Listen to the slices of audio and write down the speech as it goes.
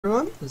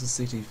Everyone, this is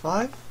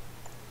CT5.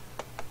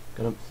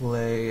 Gonna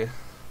play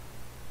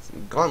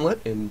some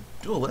Gauntlet in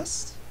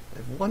Duelyst. I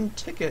have one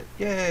ticket,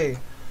 yay!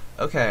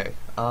 Okay,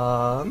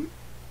 so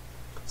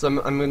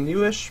I'm a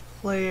newish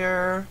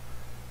player.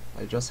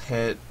 I just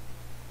hit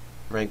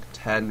rank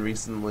 10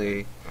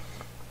 recently.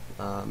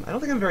 I don't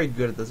think I'm very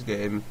good at this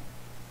game.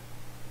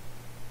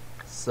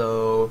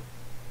 So,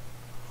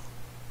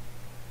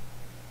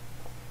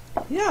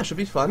 yeah, it should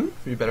be fun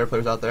for you better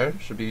players out there.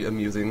 Should be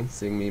amusing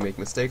seeing me make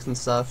mistakes and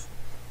stuff.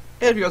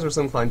 And if you guys are so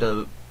inclined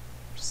to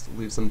just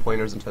leave some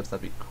pointers and tips,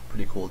 that'd be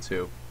pretty cool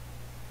too.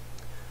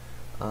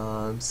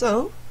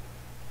 So,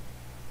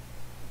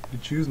 to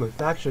choose my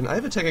faction, I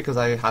have a ticket because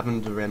I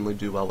happened to randomly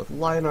do well with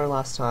Lionar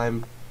last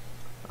time.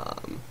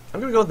 I'm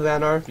gonna go with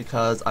Vanar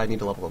because I need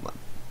to level him up.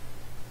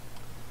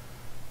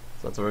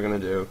 So that's what we're gonna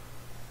do.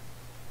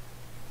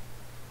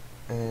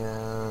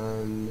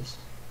 And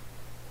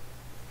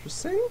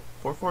interesting.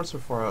 4 forts or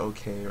 4 are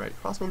okay, right?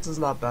 Crossbones is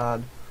not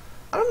bad.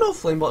 I don't know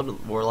if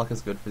Flamebolt Warlock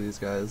is good for these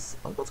guys.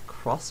 I'll go with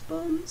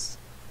Crossbones.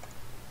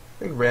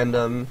 I think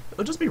random.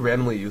 It'll just be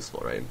randomly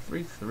useful, right?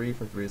 3/3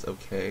 for 3 is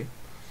okay.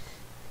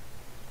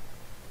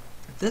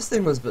 This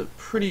thing was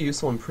pretty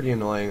useful and pretty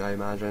annoying, I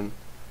imagine.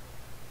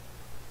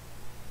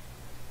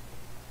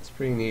 It's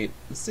pretty neat.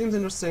 It seems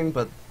interesting,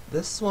 but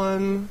this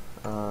one,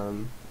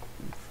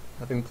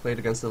 having played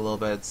against it a little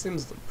bit, it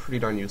seems pretty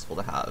darn useful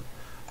to have.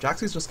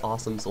 Jaxie's just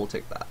awesome, so we'll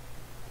take that.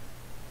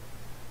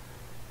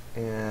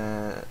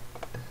 And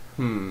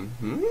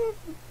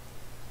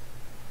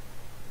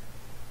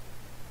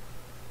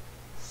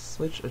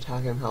switch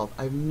attack and health.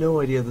 I have no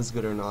idea if this is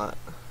good or not.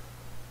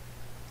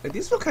 Like,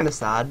 these feel kind of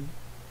sad.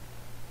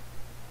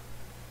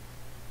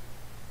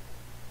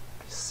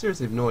 I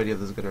seriously have no idea if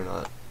this is good or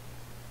not.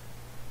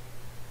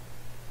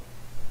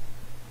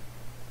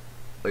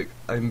 Like,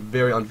 I'm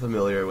very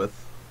unfamiliar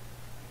with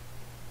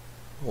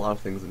a lot of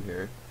things in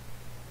here.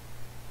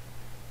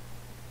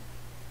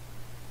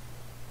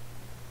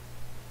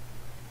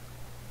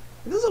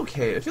 This is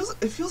okay. It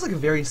feels like a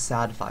very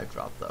sad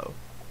 5-drop though.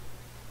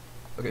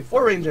 Okay,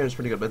 4 range damage is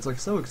pretty good, but it's like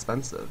so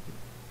expensive.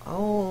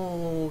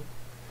 I'll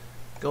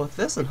go with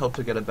this and hope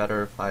to get a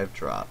better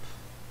 5-drop.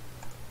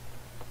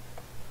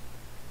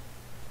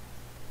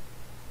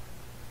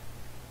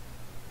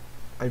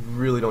 I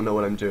really don't know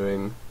what I'm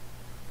doing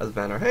as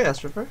Vanar. Hey,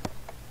 Astripper.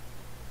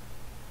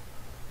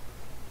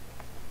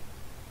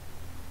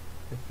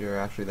 If you're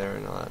actually there or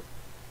not.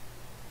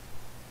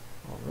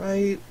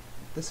 Alright.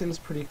 This seems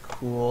pretty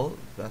cool.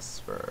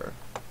 Vesper.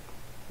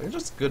 It's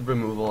just good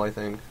removal, I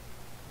think.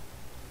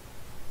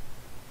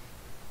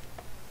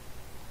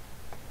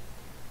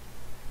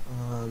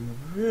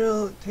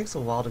 It takes a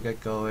while to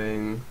get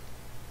going.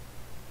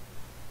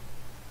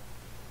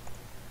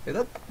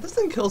 Yeah, this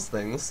thing kills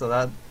things, so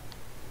that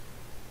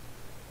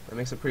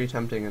makes it pretty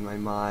tempting in my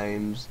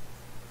mind.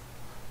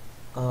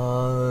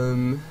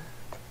 I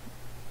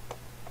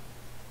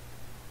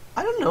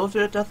don't know if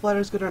the Death Ladder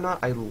is good or not.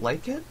 I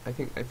like it. I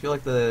feel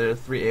like the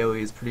 3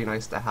 AoE is pretty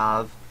nice to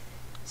have.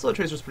 Slow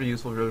Tracer is pretty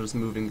useful for just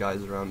moving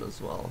guys around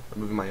as well, or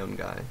moving my own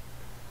guy.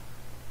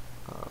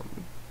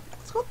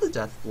 Let's go with the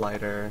Death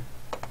Glider.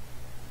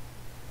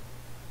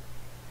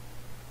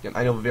 Again,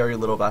 I know very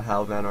little about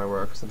how Vanar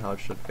works and how it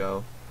should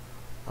go.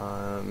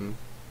 I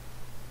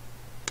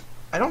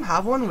don't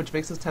have one, which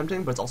makes this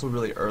tempting, but it's also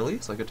really early,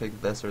 so I could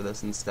take this or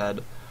this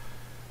instead.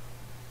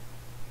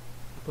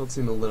 Both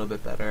seem a little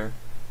bit better.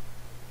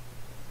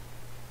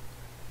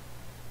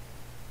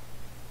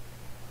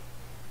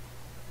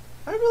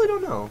 I really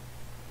don't know.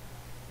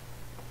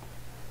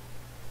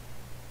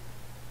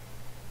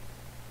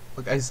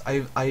 Look,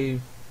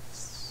 I've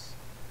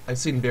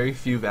seen very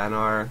few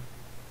Vanar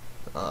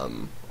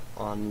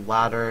on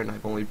ladder, and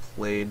I've only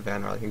played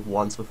Vanar I think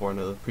once before in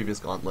a previous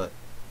Gauntlet.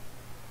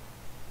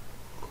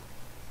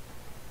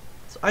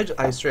 So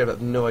I straight up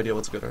have no idea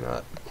what's good or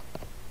not.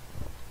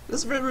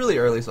 This is really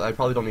early, so I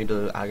probably don't need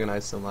to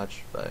agonize so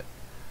much, but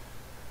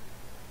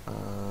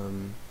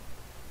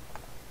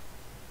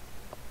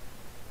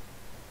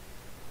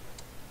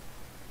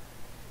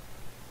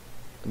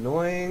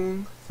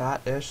annoying,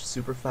 fat-ish,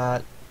 super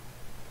fat.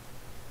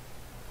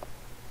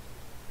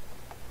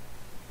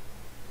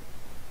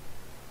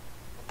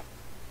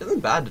 It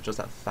isn't bad to just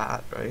have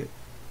fat, right?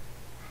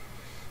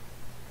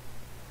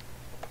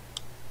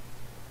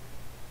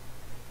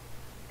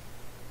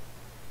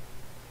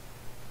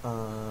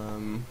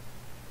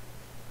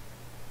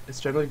 It's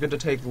generally good to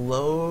take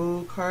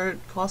low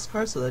cost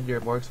cards so that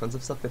your more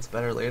expensive stuff gets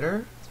better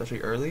later,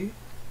 especially early.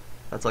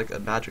 That's like a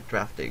magic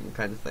drafting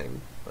kind of thing.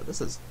 But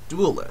this is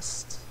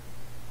Duelyst.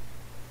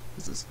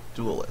 This is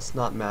Duelyst,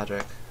 not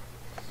magic.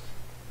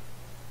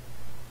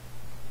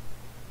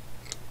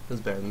 This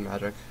is better than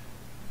magic.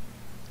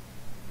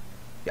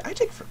 Yeah, I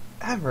take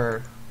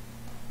forever.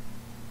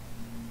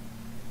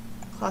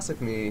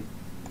 Classic me,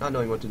 not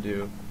knowing what to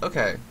do.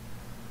 Okay.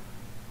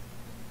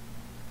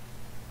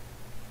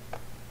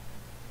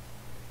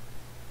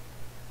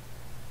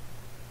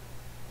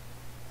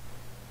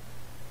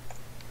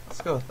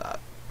 Let's go with that.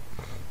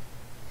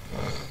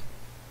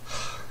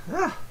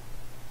 Ah.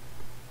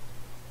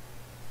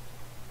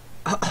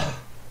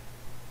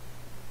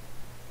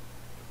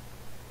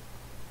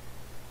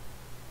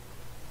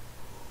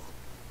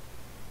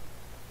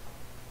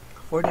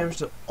 4 damage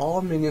to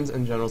all minions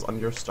and generals on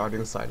your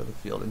starting side of the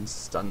field and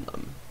stun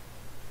them.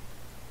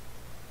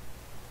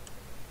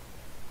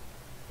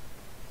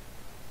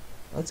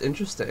 That's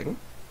interesting.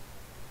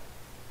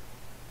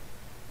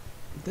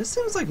 This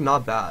seems like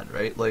not bad,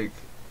 right? Like,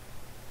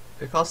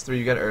 it costs 3,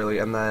 you get it early,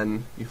 and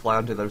then you fly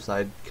onto the other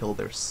side, kill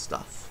their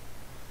stuff.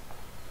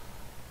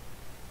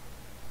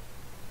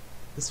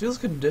 This feels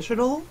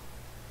conditional.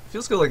 It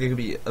feels good, like it could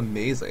be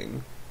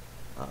amazing.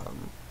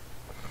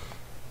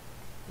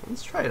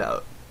 Let's try it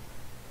out.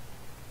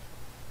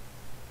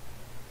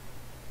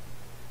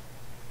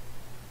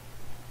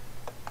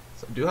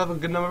 So I do have a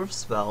good number of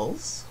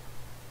spells.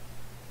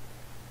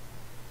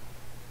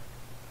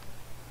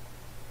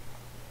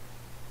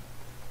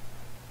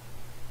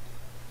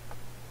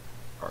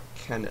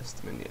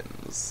 Arcanist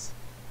minions.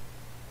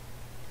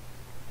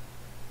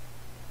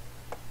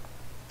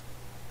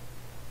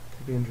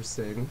 Could be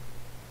interesting.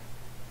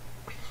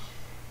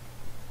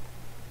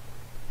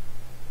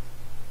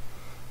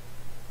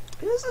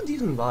 It is a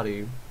decent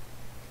body.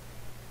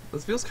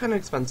 This feels kind of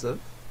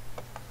expensive.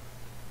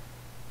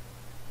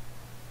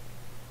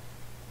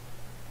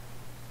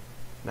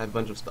 And I have a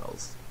bunch of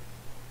spells.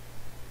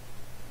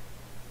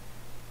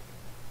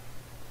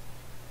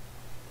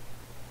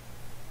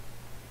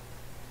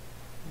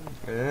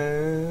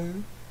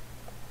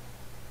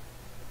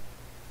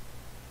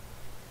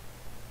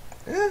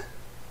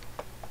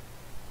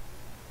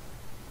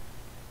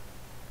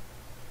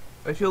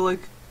 I feel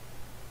like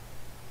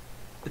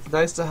it's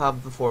nice to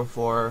have the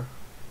 4/4,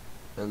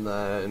 and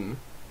then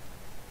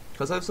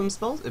because I have some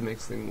spells, it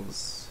makes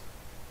things.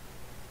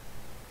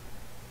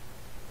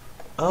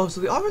 Oh, so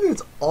the odd thing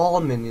is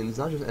all minions,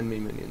 not just enemy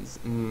minions.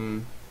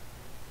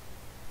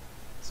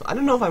 So I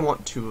don't know if I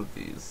want 2 of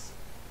these.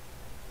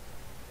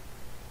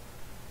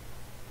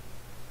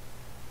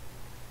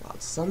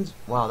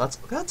 Wow,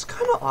 that's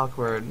kind of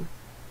awkward.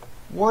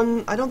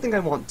 1, I don't think I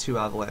want 2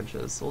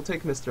 avalanches, so we'll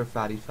take Mr.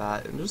 Fatty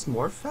Fat and just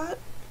more fat.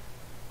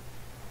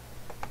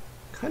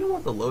 Kind of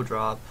want the low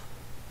drop.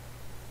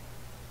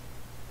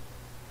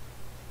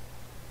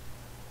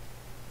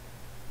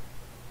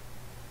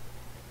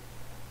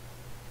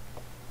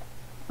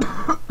 This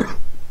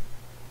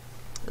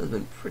has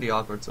been pretty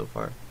awkward so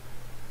far.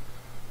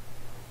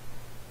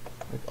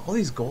 Like all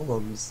these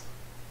golems.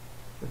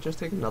 Let's just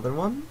take another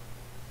one.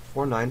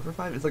 4/9 for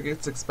 5. It's like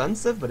it's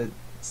expensive, but it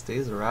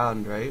stays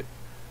around, right?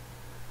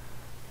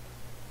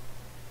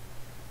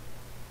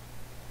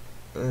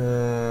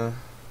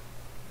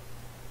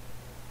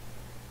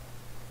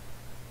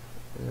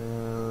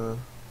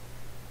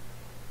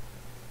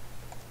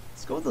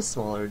 Let's go with the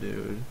smaller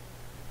dude.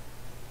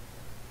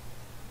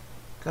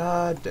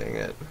 God dang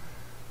it.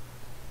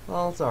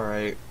 Well, it's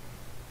alright.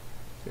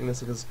 I think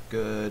this is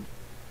good.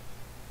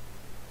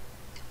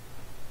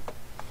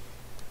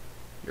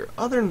 Your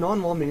other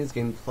non-wall minions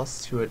gain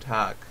 +2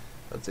 attack.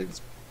 Let's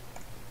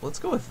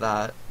go with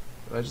that.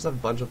 I just have a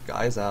bunch of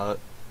guys out.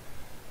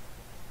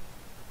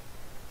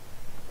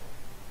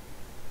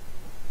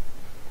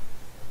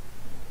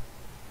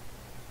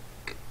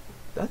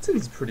 That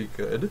seems pretty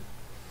good.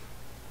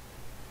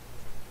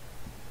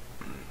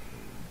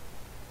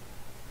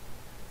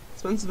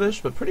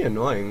 Expensive-ish, but pretty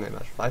annoying. I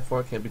match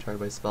 5/4, can't be targeted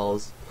by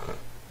spells.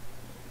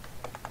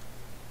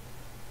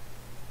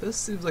 This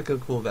seems like a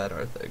cool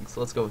Vadar thing, so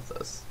let's go with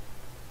this.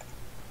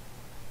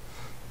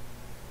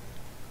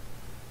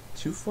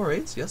 2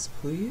 4/8s, yes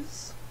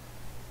please.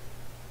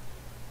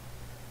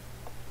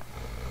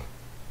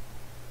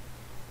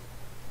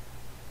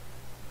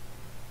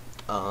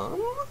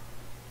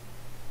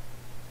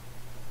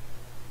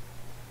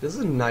 This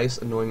is a nice,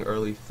 annoying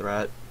early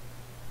threat.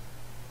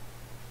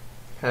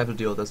 I have to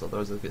deal with this,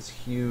 otherwise it gets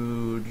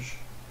huge.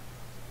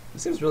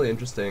 This seems really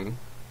interesting.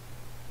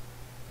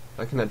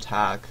 I can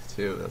attack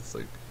too. That's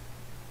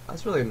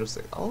really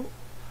interesting.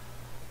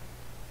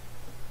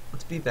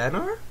 Let's be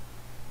Vanar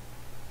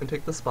and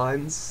take the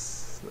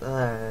spines.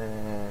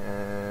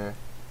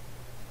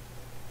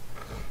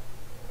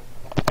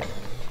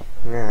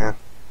 Yeah.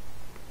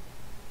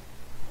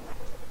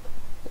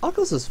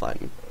 Oculus is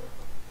fine.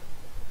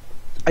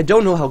 I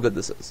don't know how good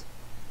this is.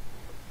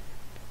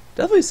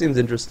 Definitely seems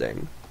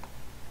interesting.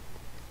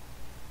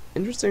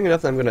 Interesting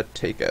enough that I'm gonna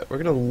take it. We're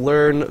gonna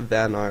learn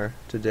Vanar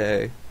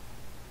today.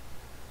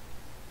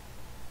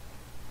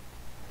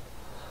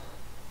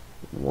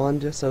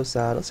 1, just so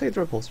sad. Let's take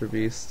the Repulsor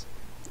Beast.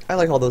 I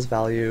like all those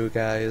value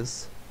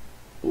guys.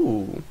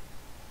 Ooh.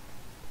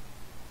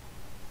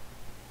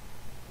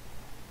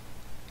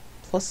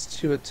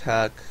 +2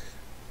 attack.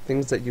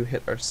 Things that you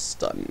hit are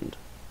stunned.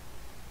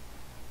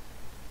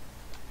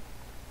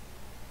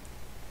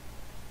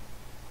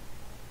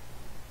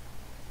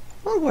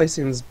 Mogwai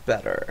seems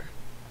better.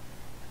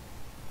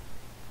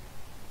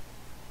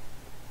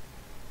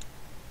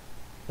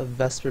 A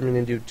Vesper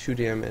minion do 2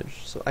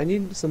 damage, so I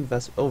need some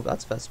Vesper. Oh,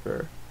 that's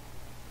Vesper.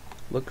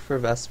 Look for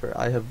Vesper.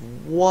 I have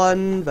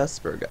 1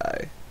 Vesper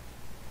guy.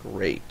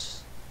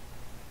 Great.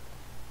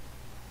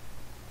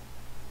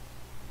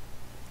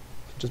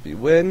 Just be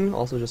win,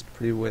 also just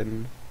pretty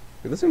win.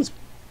 This seems.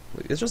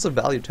 It's just a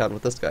value town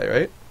with this guy,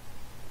 right?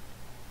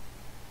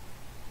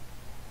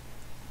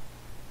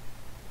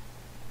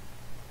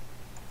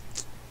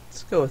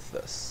 go with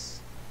this.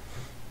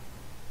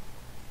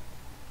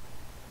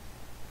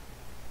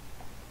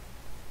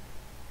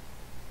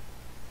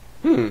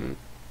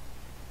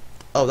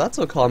 Oh, that's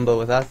a combo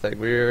with that thing.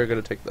 We're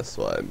gonna take this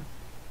one.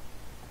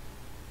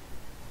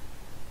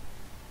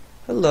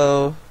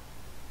 Hello.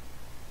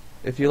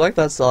 If you like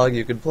that song,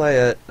 you can play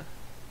it.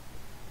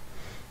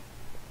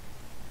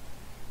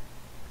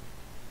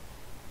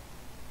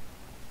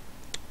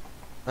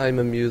 I'm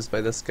amused by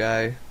this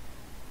guy.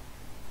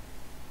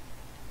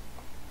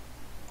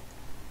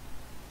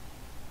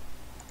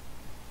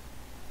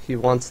 He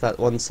wants that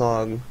one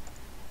song.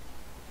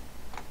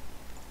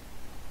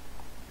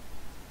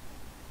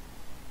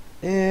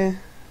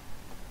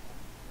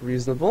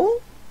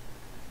 Reasonable?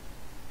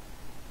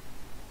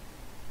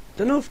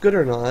 Don't know if good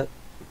or not.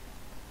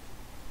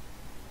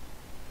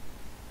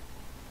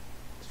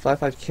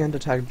 5/5 can't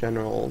attack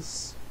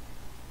generals.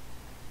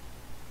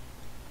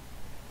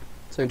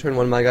 So I can turn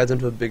one of my guys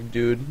into a big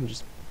dude and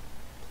just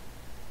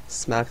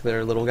smack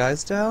their little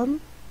guys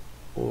down.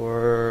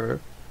 Or...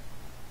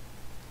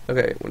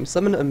 okay, when you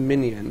summon a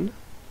minion,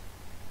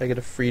 I get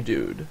a free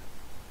dude.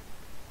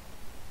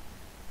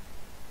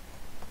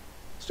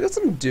 So we got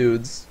some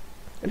dudes.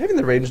 And having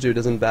the range dude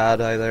isn't bad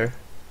either.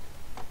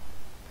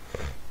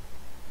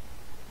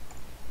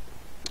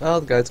 Oh,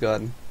 the guy's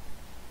gone.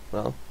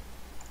 Well,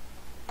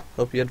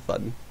 hope you had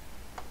fun.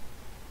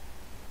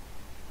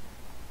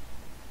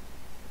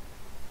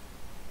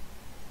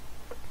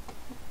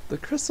 The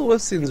crystal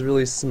whiff seems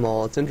really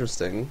small. It's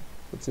interesting.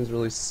 It seems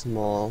really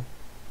small.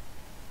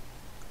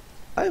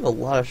 I have a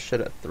lot of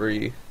shit at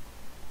 3.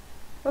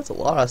 That's a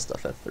lot of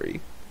stuff at 3.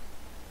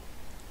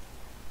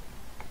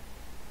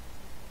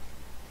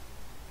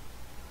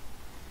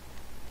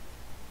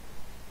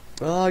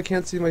 Oh, I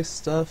can't see my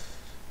stuff.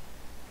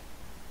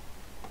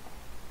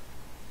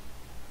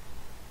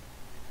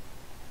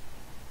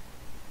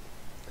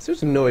 I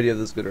seriously have no idea if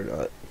this is good or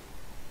not.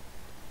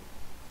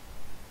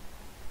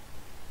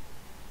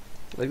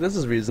 Like, this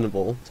is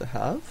reasonable to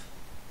have.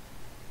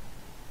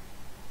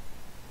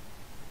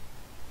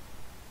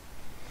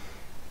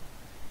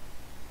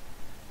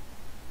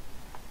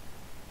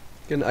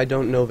 Again, I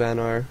don't know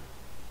Vanar.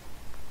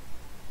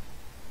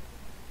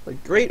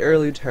 Like, great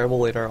early, terrible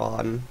later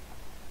on.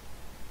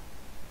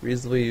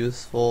 Reasonably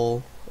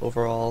useful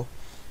overall.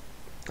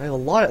 I have a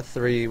lot at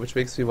 3, which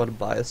makes me want to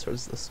bias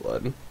towards this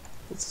one.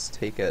 Let's just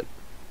take it.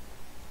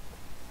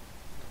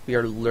 We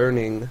are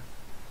learning.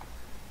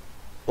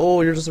 Oh,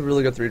 you're just a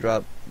really good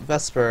 3-drop.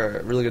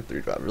 Vesper, really good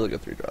 3-drop, really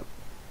good 3-drop.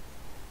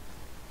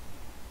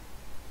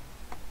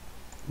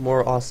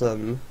 More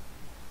awesome.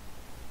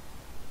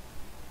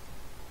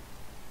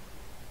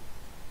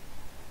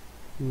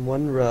 In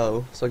 1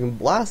 row, so I can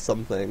blast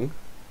something.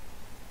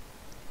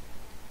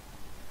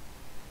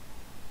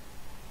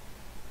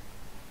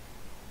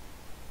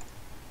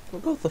 I'll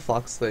go with the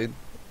Fox thing.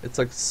 It's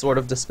like sort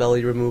of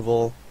dispelly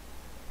removal.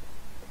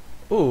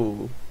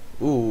 Ooh.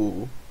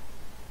 Ooh.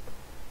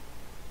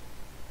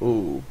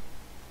 Ooh.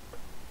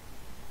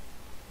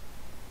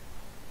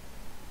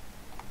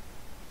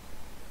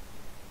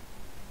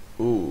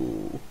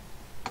 Ooh.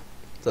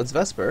 So that's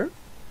Vesper.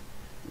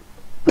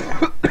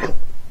 Kinda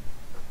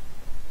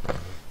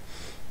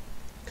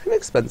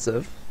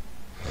expensive.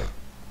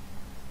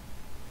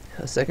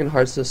 A second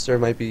Heart Sister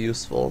might be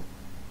useful.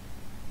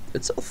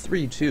 It's still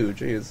 3 too,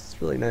 jeez,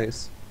 it's really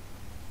nice.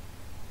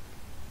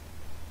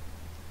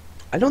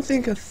 I don't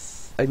think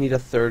I need a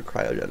 3rd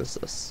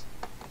Cryogenesis.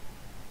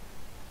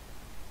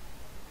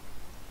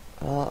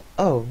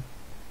 Oh.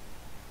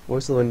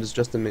 Voice of the Wind is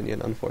just a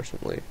minion,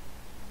 unfortunately.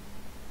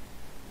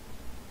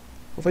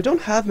 Well, if I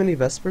don't have many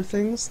Vesper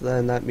things,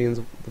 then that means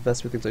the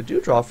Vesper things I do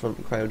draw from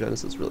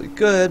Cryogenesis is really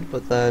good,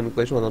 but then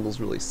Glacial Elemental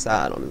is really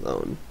sad on his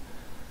own.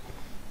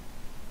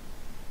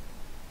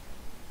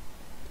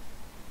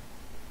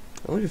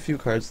 I only have a few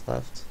cards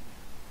left.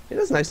 It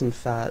is nice and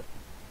fat.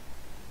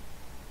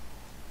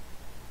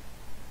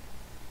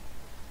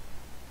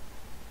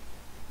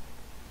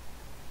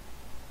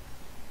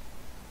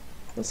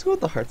 Let's go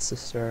with the Heart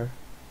Sister.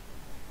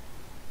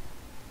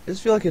 I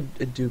just feel like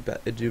it'd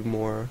do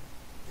more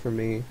for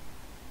me.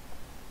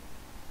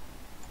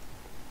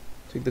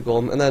 Take the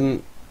Golem, and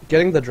then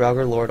getting the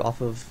Draugr Lord off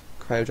of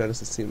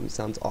Cryogenesis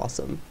sounds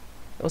awesome.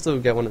 I also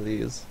get one of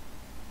these.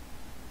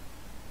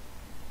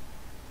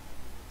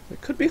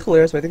 It could be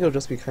hilarious, but I think it'll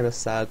just be kind of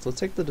sad. So let's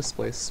take the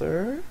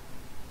Displacer.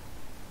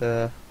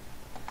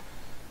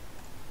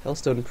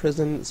 Hellstone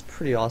Prison is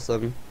pretty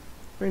awesome.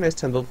 Very nice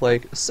tempo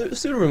play.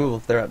 Pseudo removal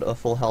if they're at a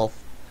full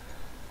health.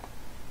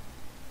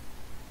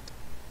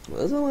 Well,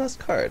 that's the last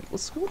card.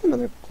 Let's go with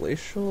another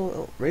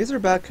Glacial.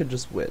 Razorback could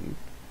just win.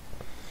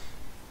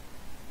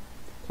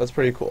 That's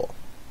pretty cool.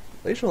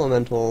 Glacial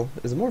Elemental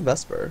is more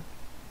Vesper.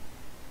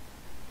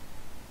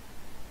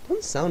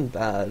 Doesn't sound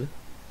bad.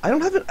 I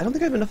don't think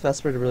I have enough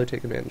Vesper to really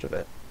take advantage of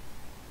it.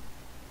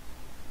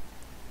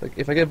 Like,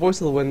 if I get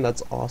Voice of the Wind,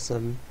 that's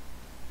awesome.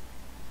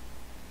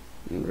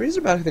 And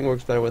Razorback I think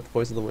works better with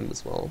Voice of the Wind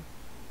as well.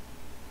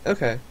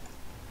 Okay.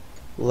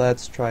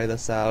 Let's try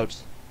this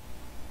out.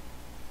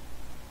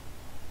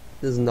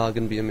 This is not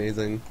gonna be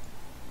amazing.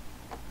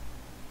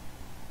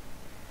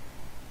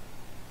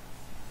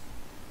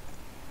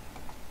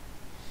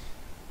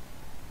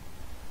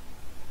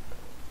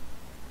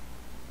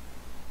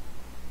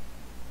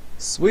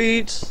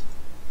 Sweet!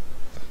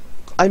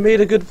 I made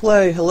a good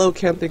play! Hello,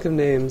 can't think of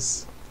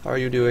names. How are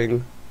you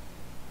doing?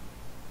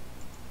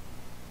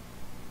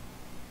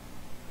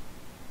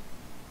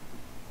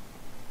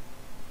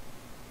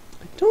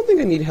 I don't think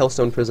I need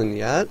Hailstone Prison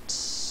yet.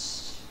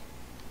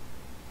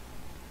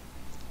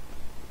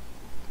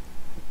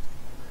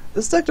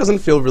 This deck doesn't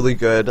feel really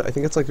good. I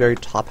think it's like very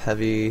top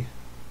heavy.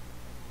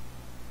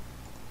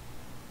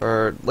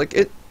 Or like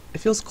it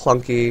feels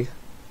clunky.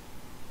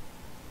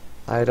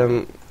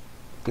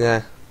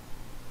 Yeah.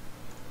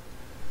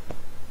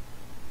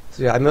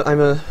 So yeah, I'm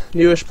a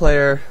newish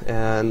player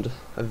and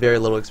have very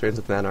little experience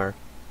with Manar.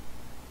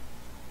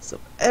 So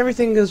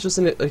everything is just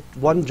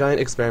one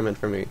giant experiment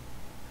for me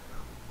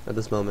at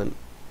this moment.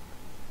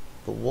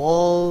 The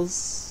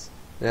walls,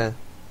 yeah.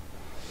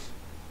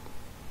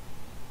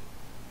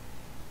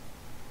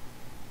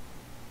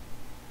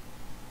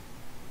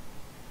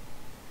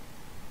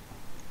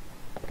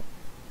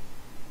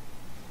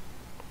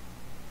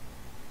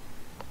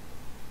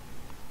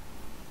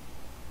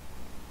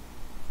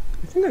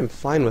 I think I'm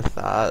fine with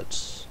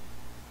that.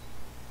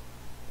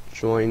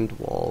 Joined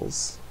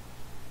walls.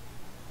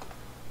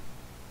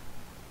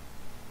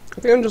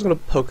 I think I'm just gonna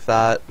poke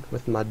that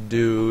with my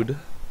dude.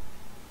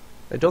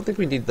 I don't think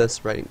we need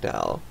this right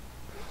now.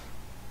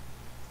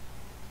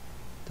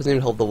 Doesn't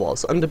even hold the wall.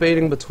 So I'm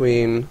debating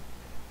between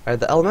either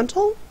the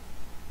elemental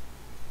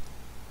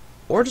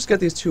or just get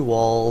these two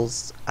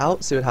walls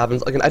out, see what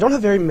happens. Again, I don't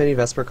have very many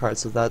Vesper cards,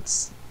 so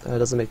that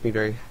doesn't make me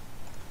very...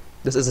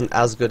 This isn't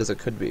as good as it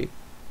could be.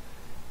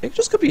 It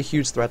just could be a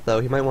huge threat, though.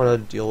 He might want to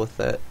deal with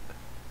it.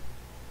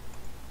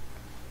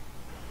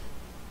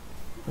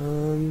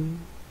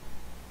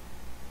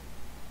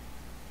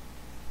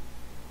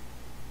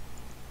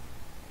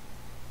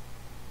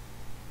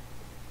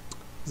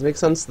 Does it make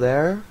sense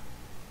there?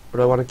 Or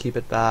do I want to keep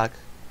it back?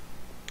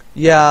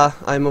 Yeah,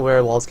 I'm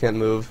aware walls can't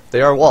move. They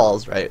are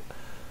walls, right?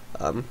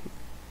 It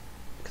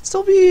could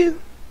still be...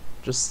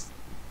 just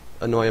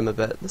annoy him a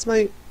bit. This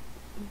might...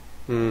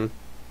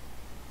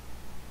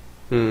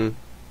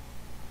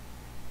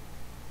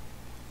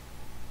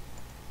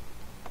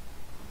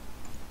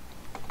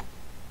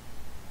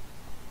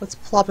 Let's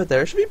plop it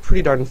there. It should be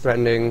pretty darn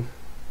threatening.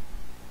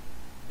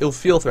 It'll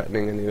feel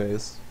threatening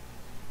anyways.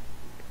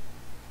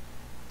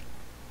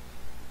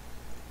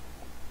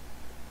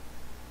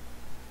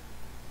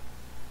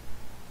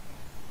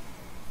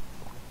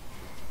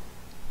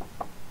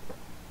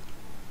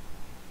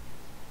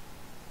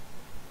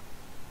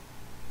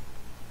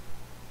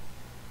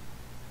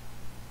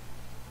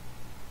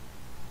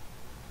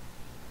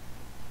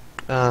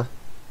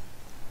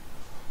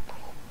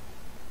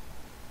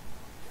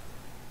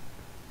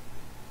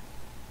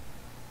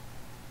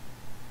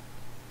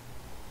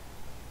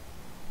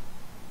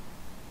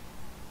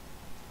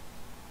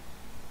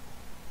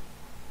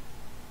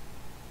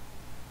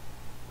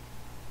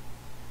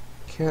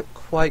 Can't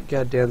quite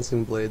get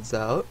Dancing Blades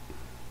out.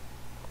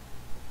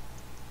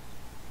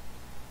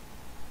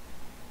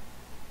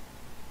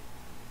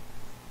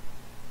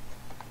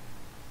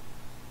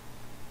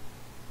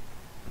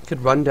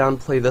 Could run down,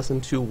 play this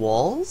in 2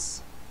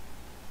 walls.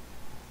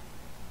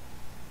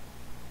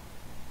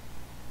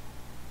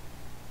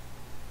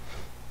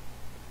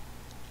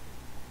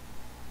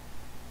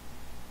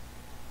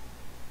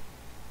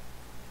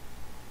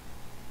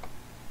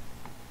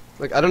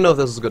 Like, I don't know if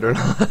this is good or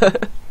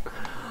not.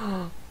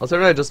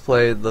 Alternatively, I just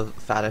play the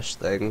faddish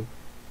thing.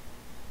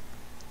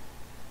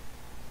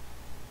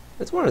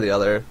 It's one or the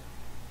other.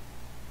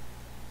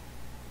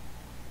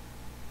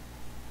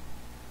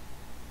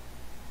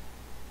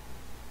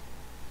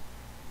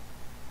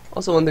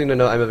 Also, one thing to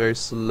note, I'm a very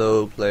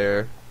slow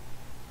player.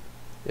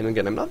 And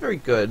again, I'm not very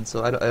good,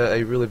 so I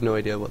really have no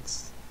idea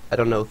what's... I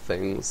don't know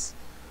things.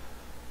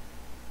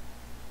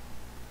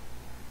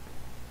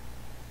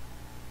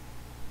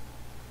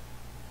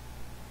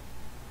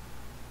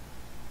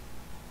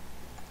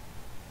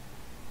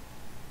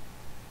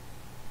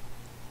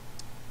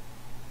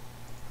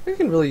 I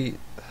can really...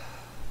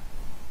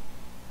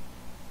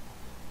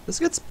 This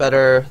gets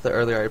better the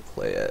earlier I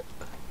play it.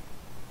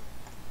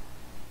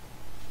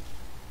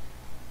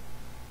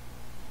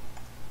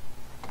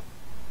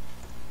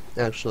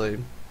 Actually,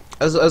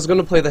 I was going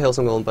to play the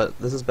Hailstone Golem, but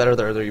this is better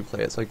the earlier you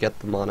play it, so I get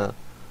the mana.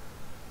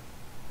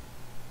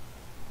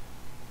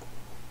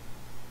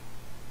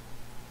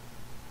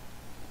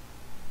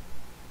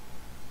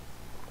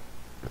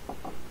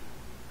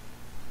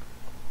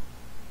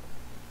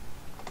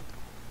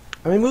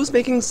 Are my moves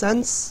making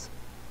sense?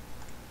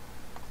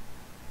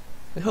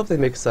 I hope they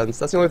make sense.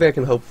 That's the only thing I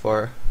can hope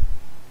for.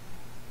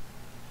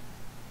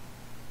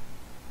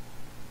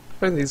 I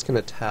think these can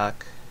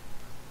attack.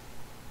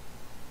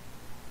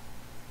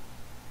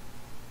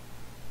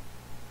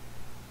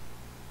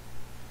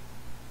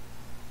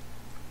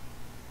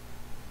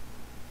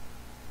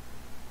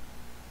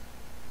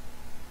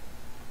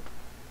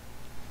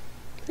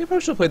 I think I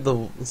probably should have played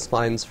the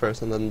spines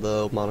first and then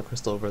the Mana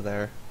Crystal over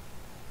there.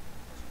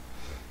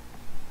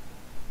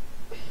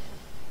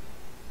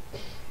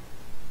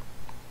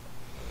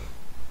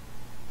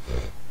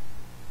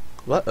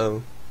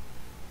 Uh-oh.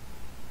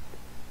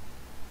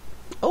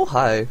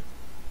 high.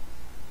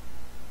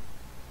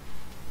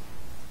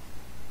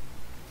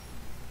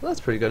 Well,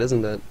 that's pretty good,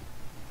 isn't it?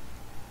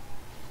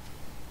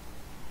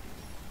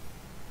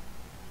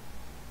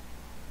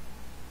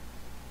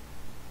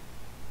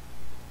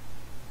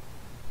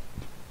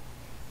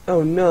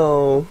 Oh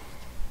no.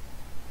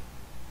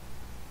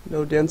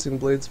 No dancing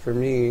blades for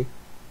me.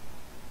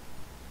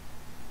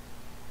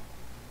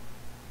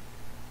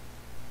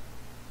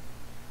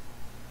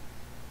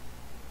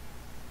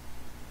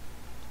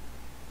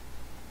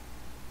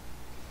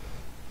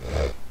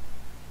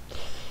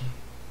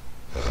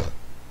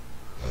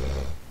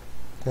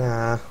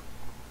 Ah.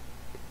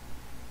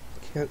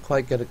 Can't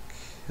quite get a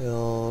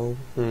kill.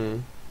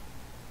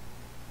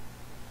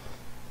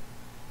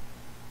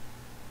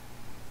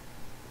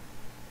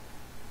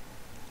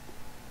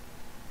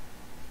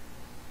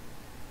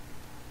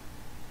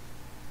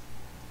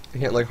 I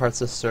can't like Heart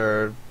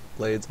Sister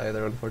blades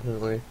either,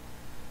 unfortunately.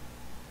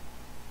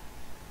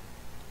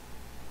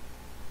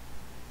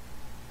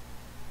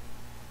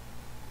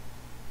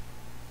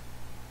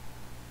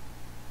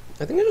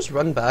 I think I just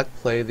run back,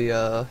 play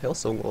the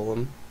Hailstone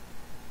Golem.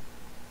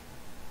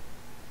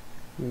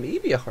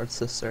 Maybe a Heart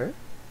Sister.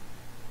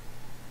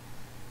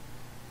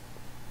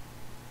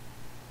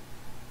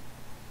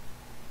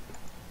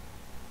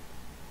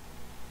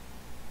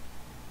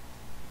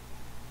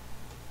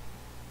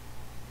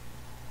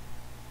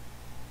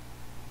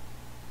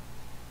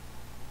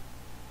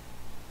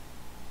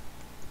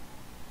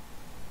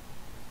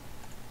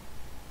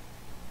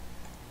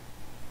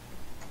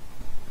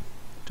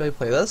 Do I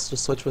play this?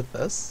 Just switch with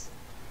this?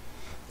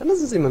 That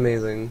doesn't seem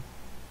amazing.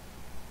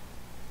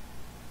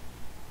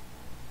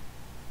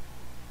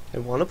 I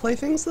want to play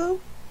things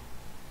though?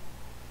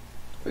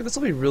 Like, this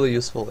will be really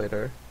useful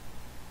later.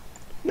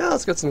 Now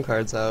let's get some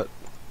cards out.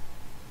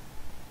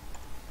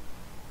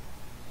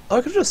 Oh,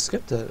 I could've just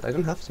skipped it. I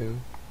didn't have to.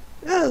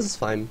 Yeah, this is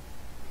fine.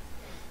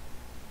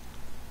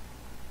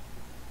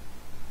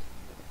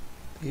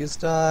 These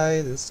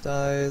die, this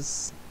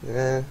dies.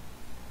 Eh.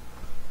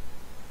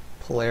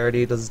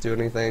 Polarity doesn't do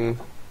anything.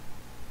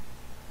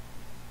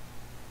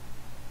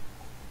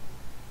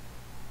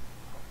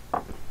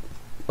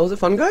 Oh, is it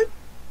Fun Guide?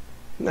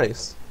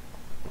 Nice.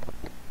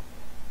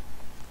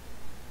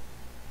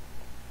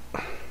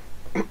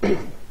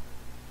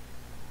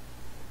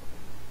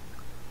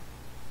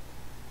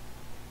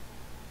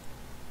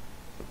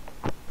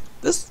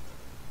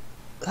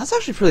 That's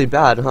actually pretty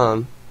bad,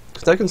 huh?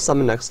 Because I can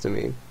summon next to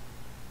me.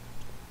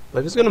 But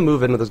I'm just gonna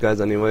move into those guys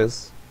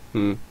anyways.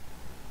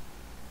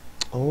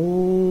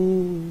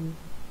 Oh.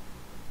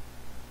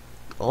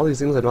 All these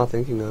things I'm not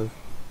thinking of.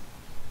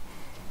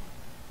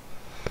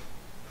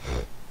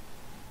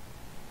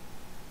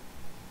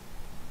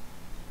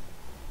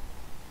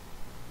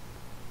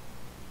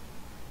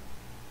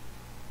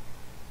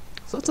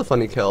 So that's a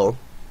funny kill.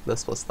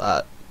 This plus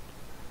that.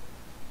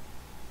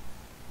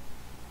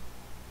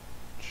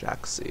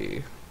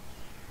 Jaxie.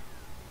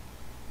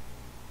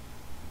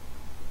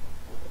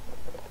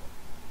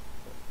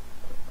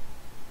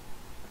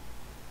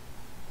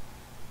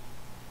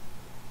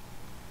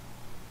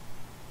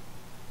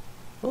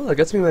 Oh, that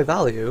gets me my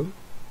value.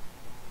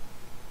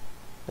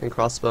 And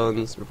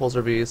Crossbones,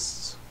 Repulsor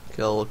Beast,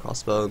 kill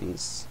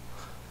Crossbones.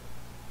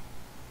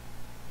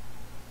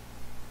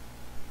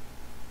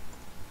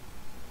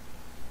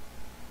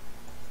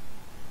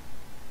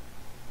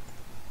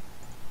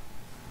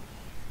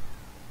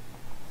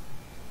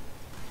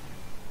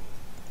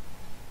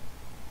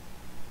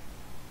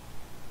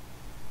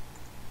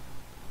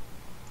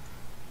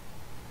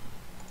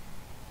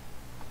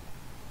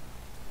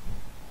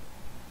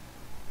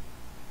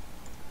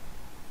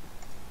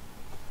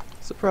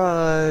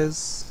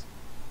 Surprise!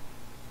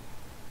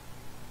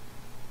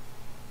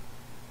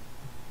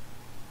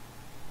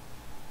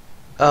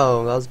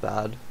 Oh, that was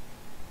bad.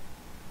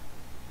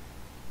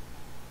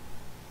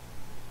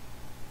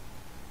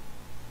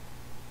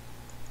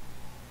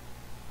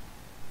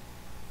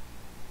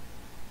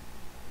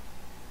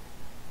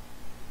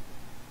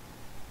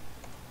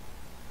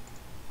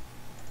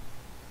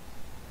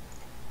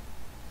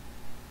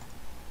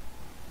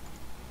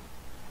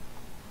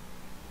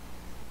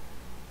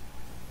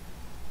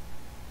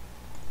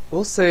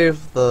 We'll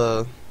save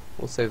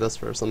this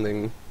for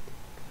something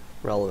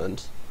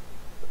relevant.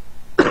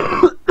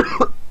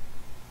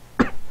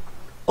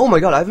 Oh my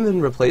god, I haven't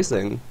been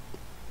replacing.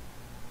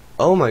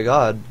 Oh my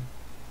god.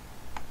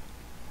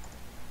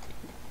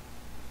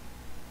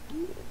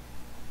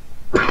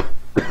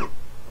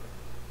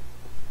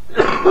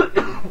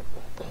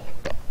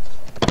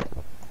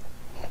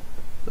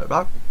 They're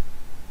back.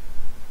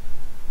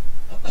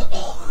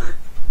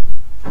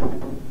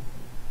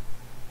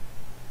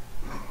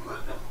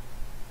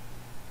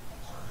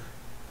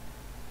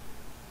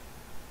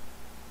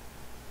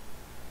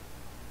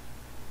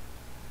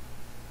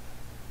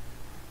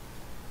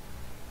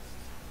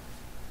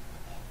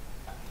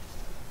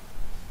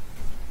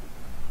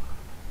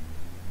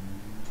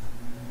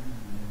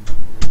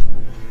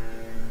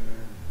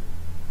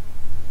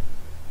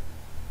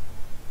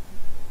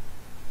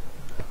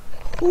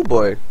 Oh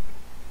boy,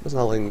 that's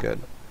not looking good.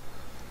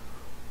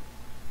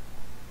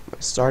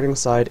 starting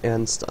side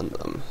and stun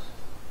them.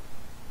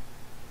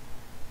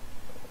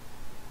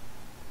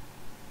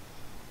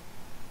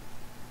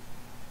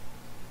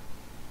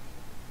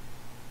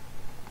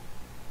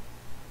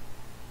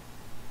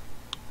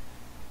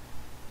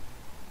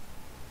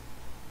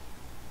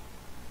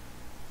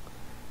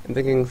 I'm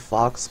thinking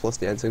Fox plus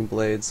Dancing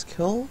Blades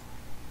kill,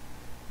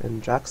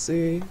 and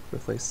Jaxi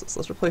replace this.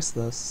 Let's replace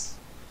this.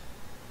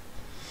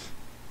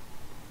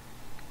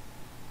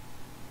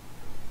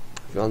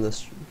 On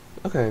this,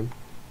 okay.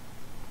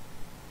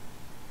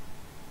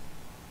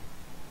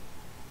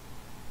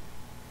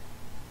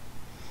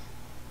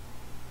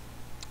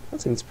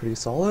 That seems pretty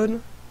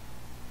solid.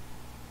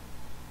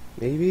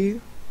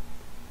 Maybe.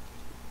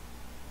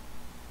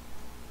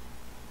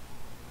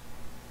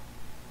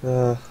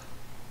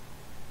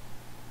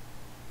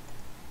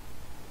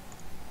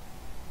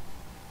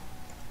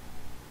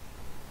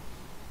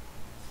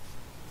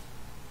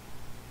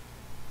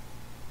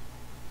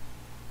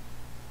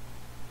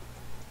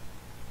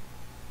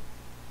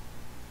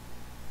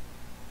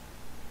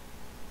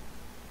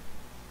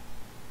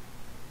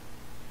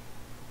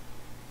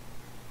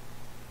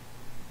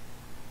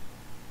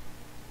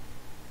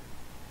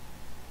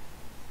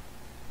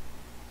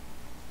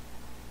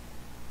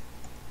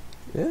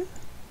 Yeah?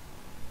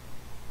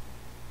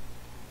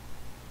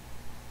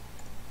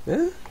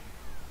 Yeah?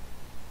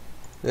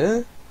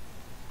 Yeah?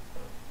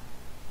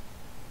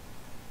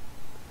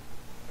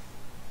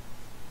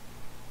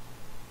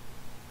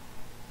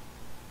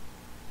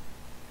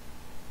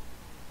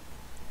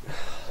 I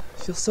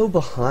feel so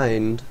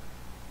behind.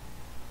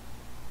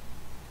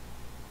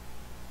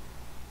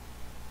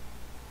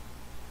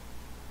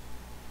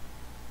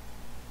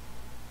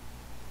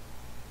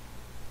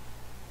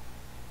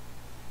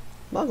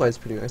 Mogwai's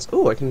pretty nice.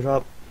 Oh, I can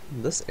drop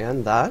this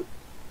and that.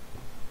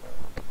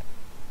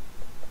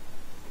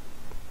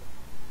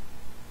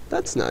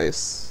 That's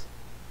nice.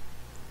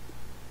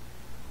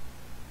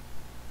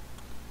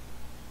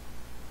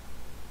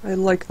 I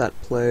like that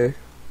play.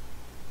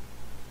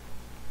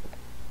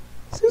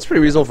 Seems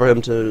pretty reasonable for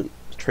him to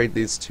trade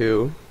these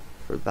two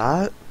for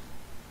that.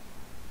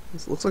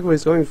 This looks like what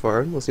he's going for,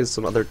 unless he has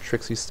some other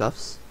tricksy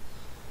stuffs.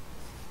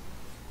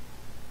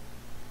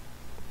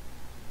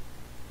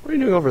 What are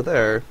you doing over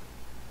there?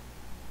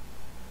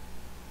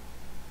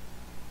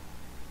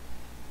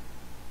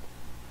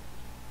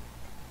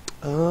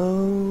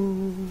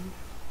 Oh.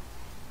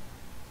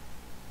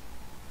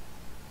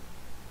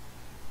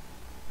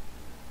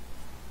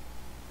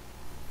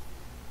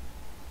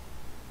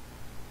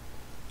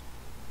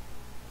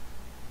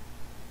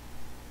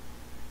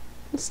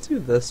 Let's do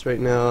this right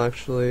now,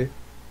 actually.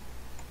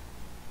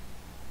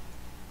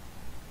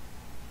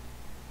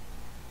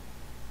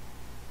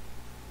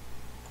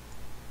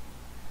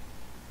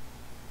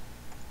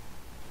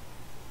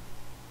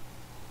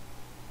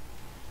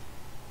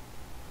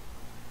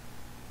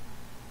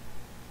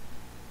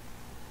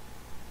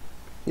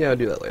 Yeah, I'll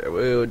do that later.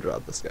 We'll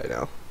drop this guy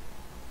now.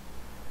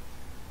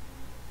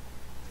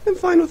 I'm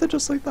fine with it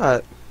just like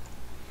that.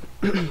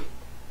 I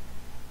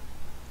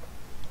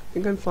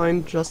think I'm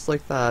fine just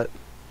like that.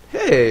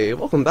 Hey,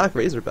 welcome back,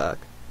 Razorback.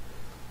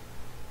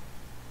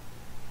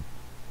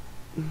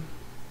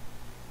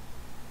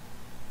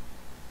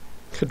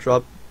 Could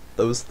drop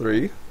those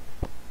three.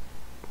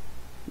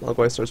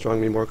 Mogwai starts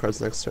drawing me more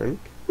cards next turn.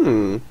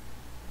 And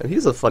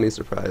he's a funny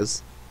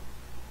surprise.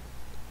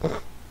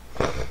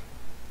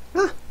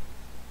 Ah.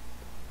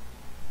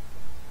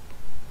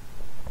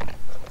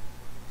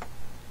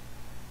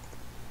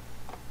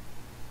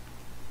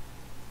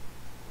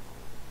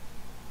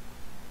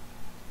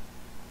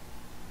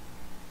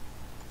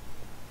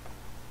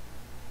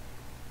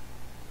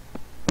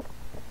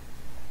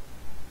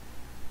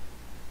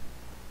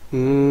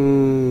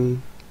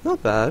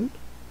 Not bad.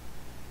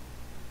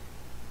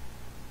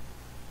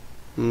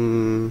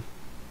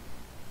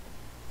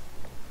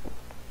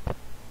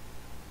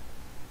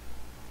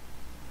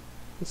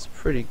 It's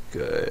pretty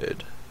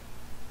good.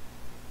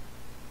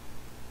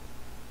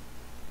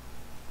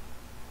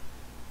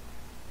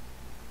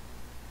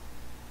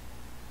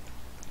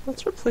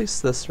 Let's replace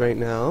this right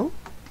now.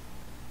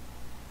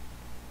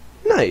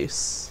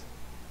 Nice.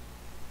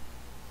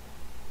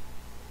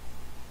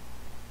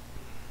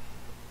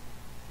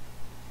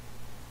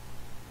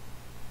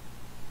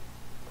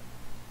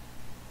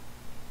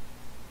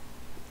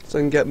 So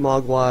I can get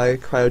Mogwai,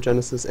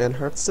 Cryogenesis, and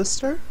Hearth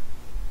Sister.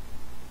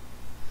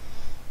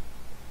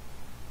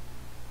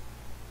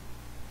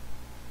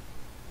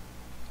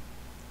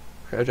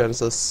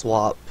 Cryogenesis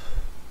swap.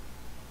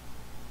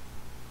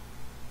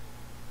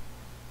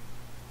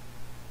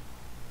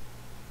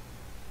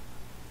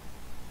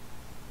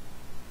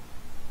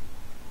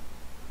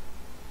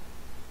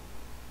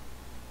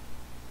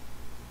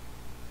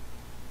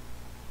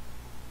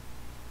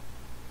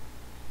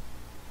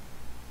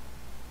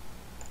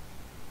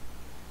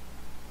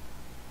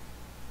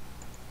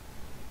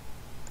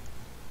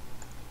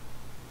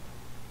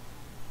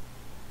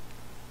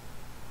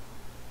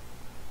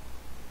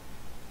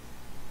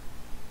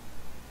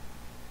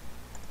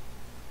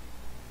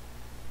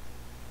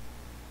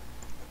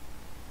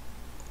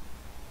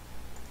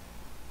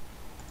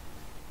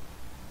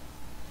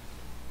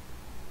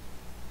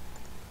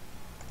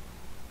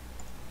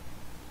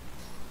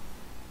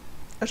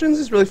 Actually, since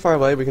he's really far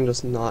away, we can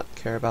just not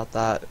care about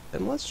that.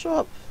 And let's show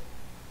up.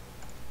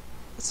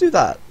 Let's do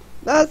that.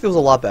 That feels a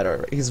lot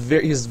better. He's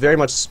very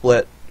much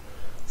split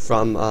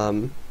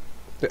from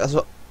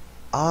so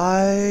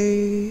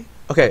okay,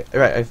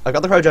 right. I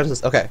got the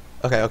cryogenesis. Okay.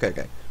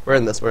 We're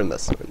in this.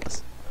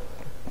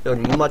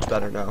 Feeling much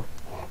better now.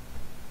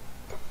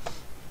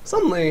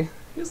 Suddenly,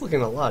 he's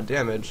looking at a lot of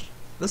damage.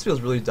 This feels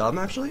really dumb,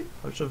 actually.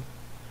 I should have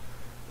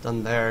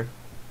done there.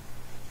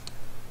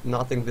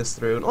 Not think this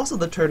through. And also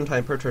the turn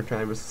time per turn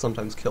time will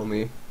sometimes kill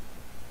me.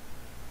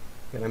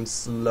 And I'm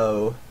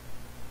slow.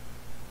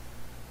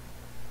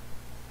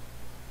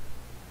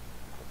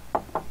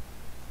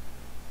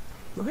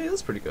 Okay,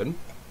 that's pretty good.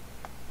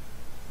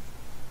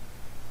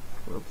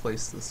 We'll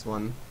replace this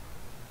one.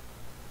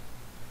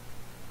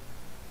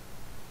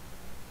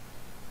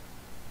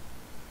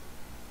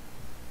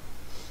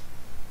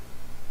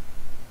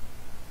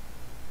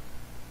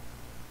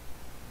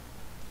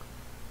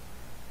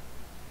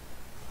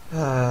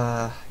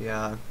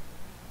 Yeah.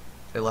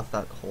 They left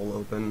that hole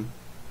open.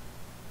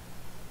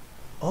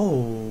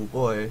 Oh,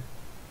 boy.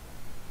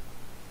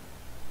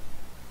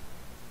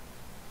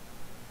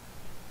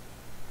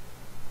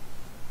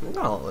 Not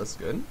all this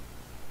good.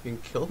 You can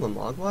kill the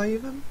Mogwai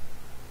even?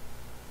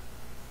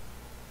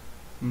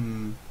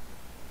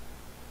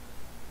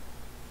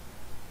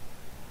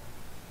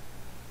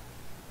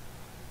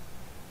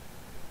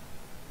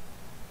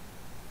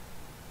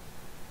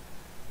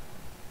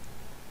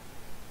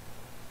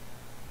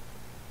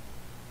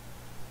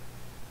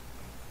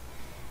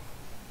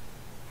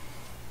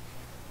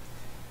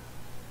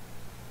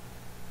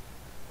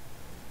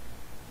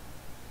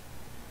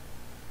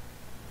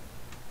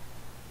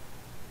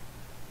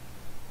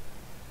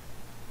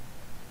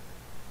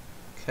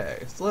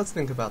 Okay, so let's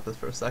think about this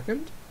for a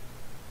second.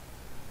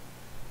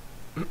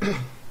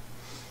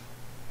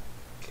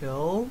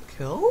 Kill.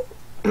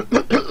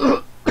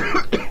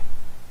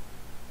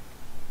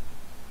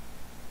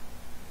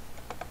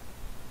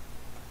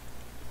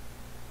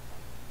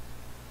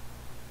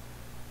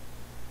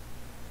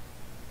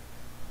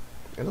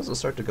 And those will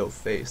start to go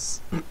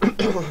face. I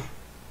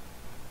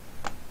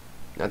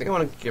think I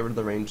want to get rid of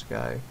the ranged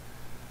guy.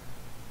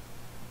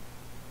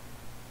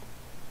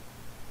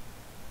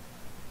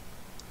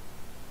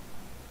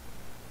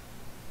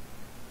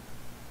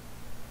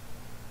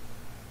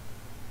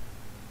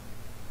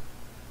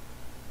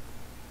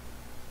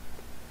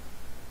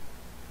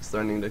 He's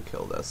threatening to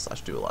kill this. I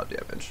should do a lot of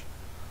damage.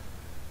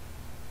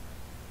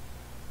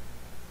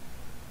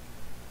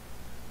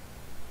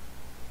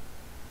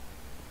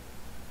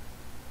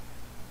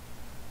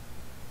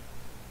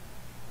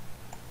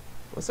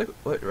 Let's like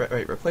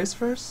wait, replace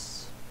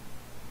first.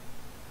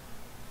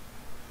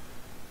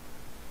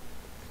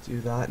 Do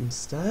that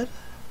instead.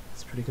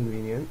 It's pretty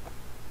convenient.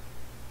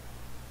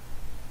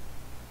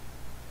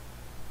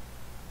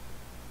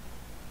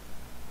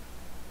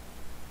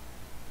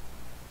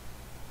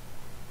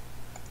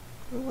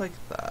 I like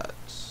that.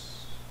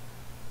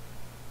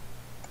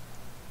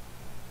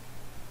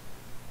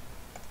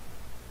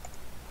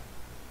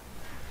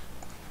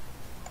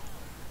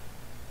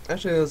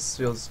 Actually, this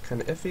feels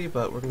kind of iffy,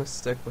 but we're gonna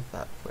stick with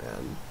that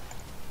plan.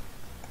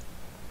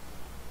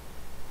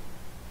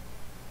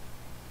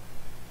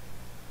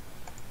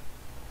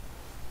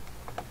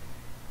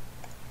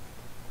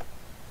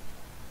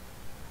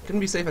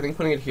 Couldn't be safe. I think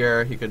putting it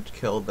here, he could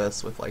kill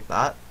this with like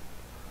that.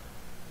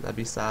 That'd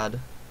be sad.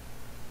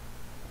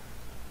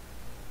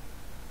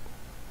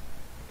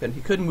 And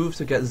he could move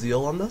to get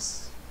Zeal on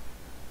this.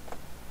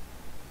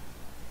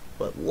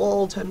 But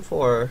lol,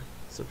 10-4.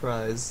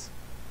 Surprise.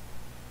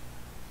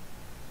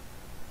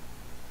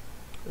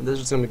 And this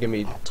is just going to give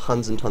me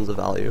tons and tons of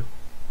value.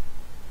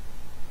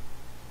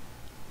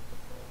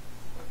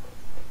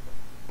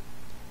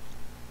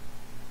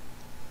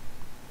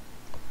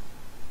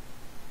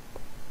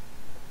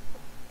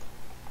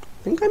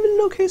 I think I'm in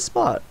an okay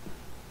spot.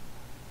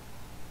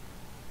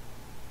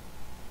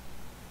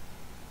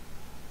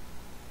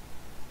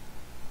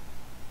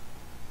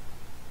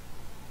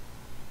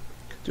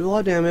 Do a lot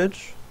of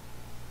damage.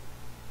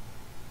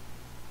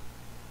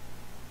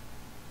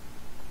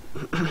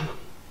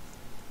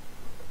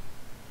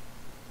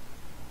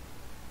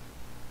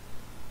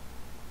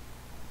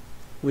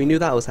 We knew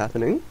that was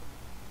happening.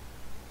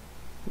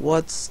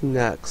 What's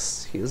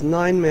next? He has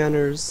 9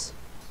 manners.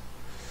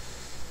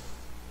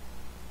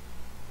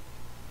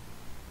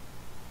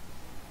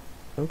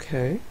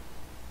 Okay.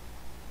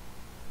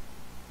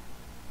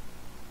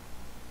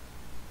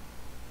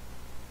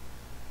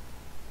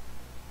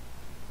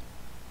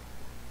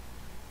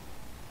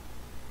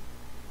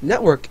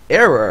 Network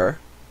error?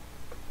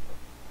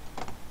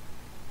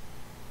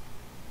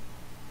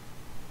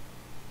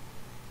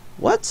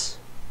 What?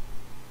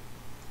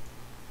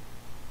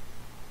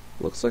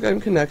 Looks like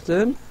I'm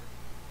connected.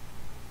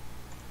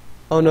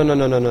 Oh no.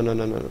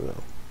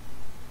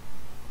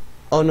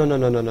 Oh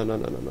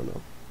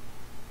no.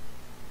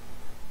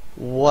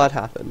 What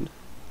happened?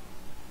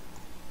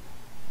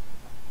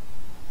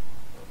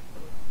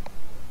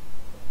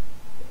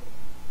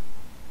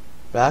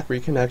 Back,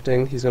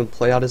 reconnecting. He's gonna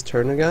play out his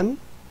turn again.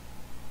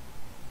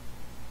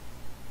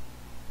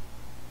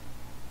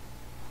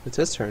 It's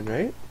his turn,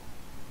 right?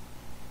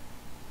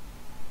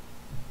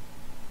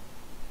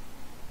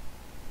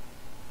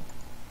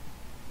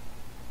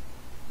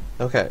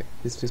 Okay,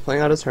 he's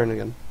playing out his turn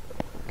again.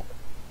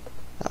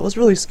 That was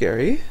really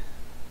scary.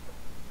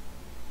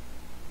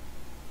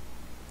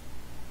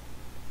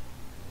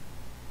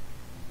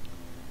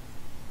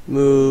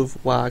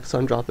 Move, wax,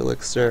 undrop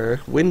elixir,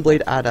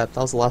 Windblade Adept,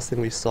 that was the last thing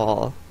we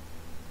saw.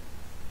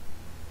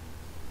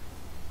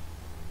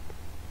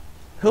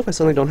 I hope I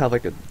suddenly don't have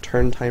like a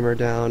turn timer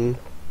down.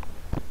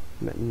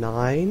 I'm at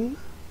 9.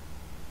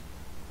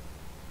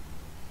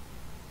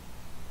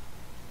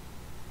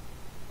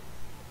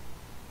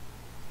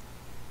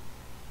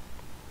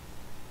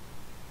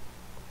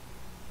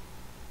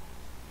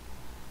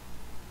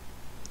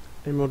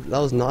 Emerald, that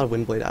was not a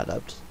Windblade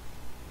Adept.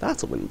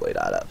 That's a Windblade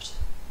Adept.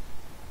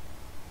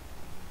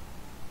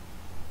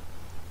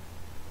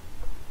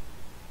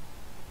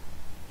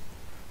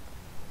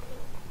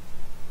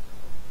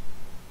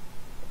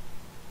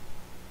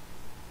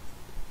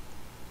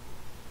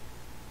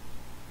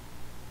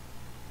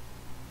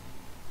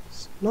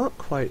 It's not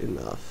quite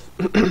enough.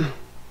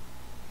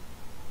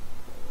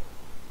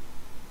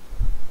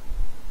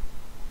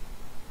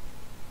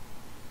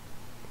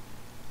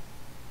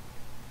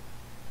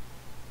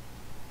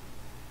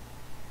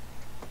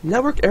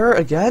 Network error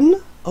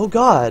again? Oh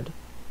god.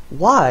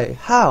 Why?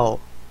 How?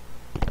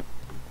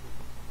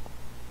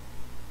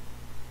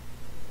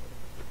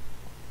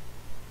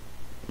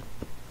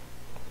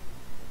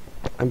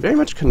 I'm very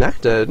much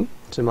connected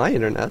to my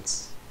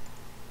internets.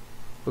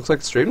 Looks like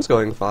the stream's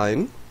going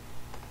fine.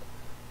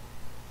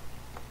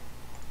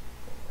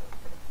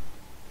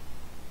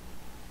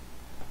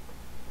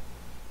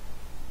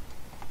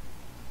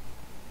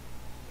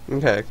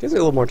 Okay, gives me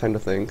a little more time to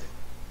think.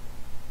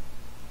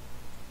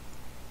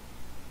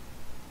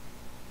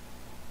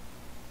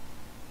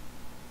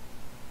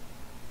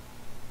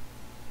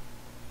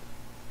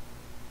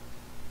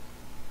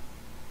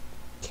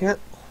 Can't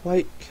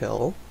quite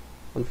kill,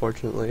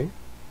 unfortunately.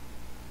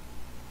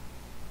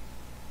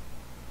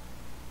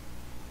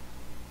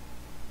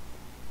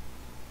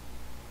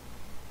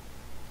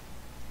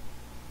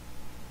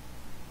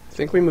 I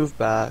think we move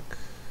back.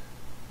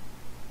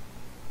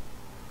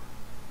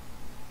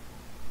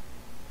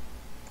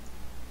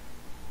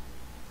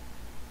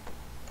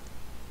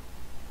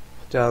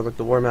 Down with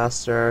the War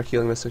Master,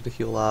 healing Mystic to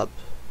heal up.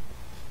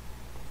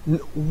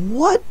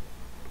 What?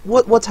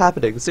 What's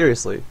happening?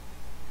 Seriously.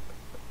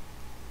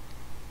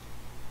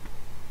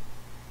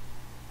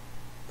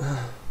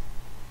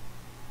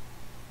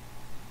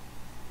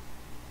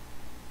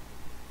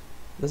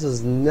 This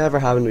has never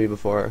happened to me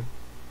before.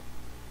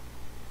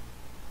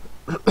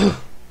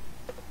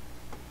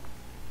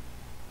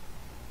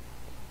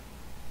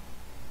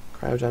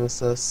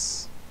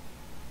 Cryogenesis.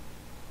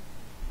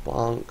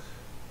 Bonk.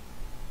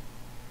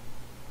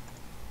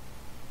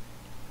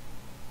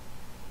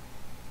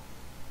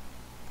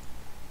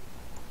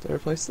 Did I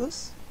replace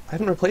this? I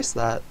haven't replaced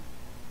that.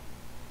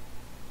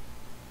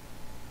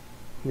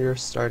 Your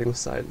starting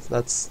side.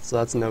 So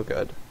that's no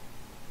good.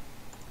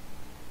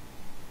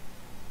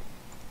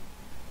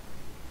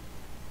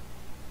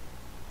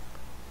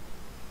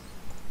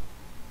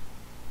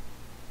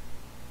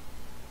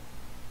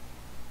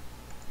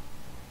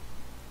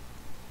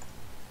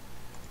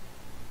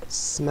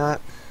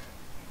 Smack.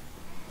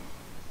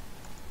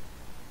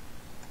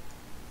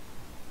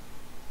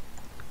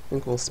 I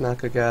think we'll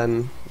smack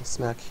again. We'll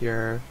smack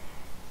here.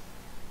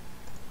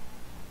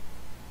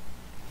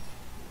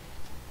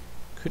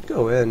 Could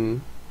go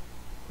in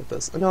with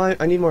this. No,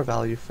 I need more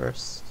value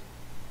first.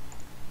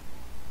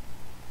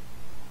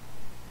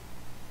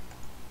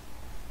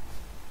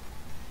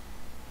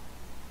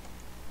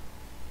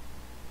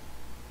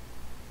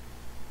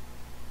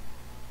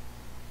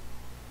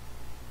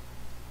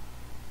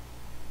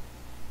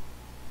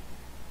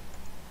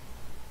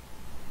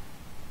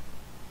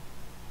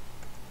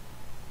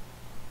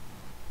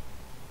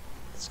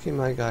 Let's keep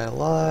my guy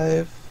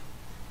alive.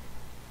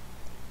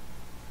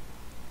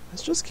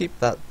 Let's just keep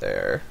that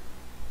there.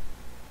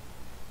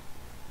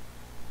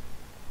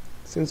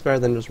 Seems better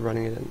than just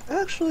running it in.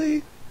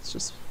 Actually, it's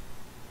just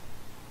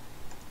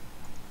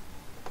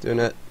doing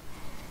it.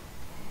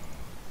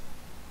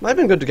 Might have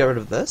been good to get rid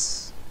of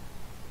this.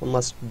 One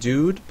less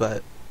dude,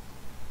 but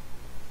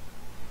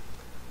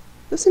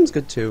this seems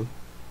good too.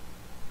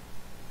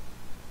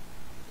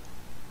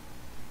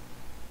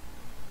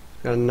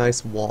 Got a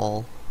nice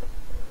wall.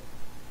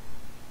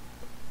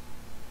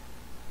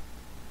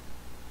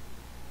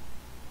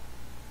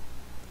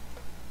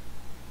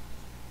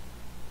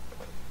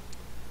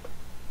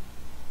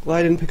 Glad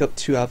I didn't pick up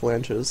 2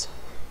 avalanches.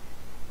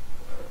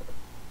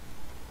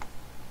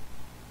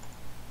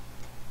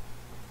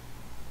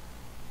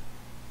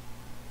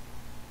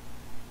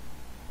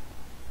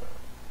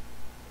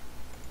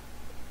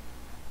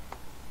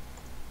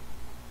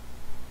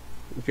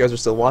 If you guys are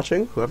still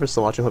watching, whoever's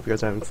still watching, hope you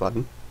guys are having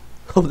fun.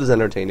 Hope this is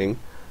entertaining.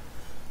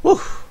 Woo!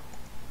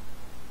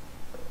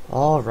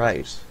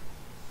 Alright.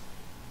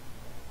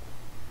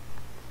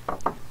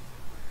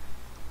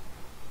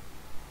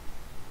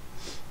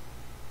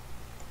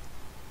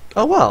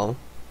 Oh wow.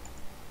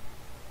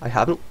 I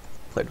haven't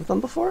played with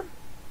them before?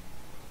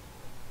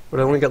 But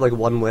I only get like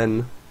one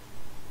win.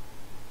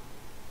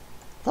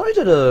 I thought I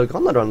did a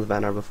gauntlet on the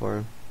banner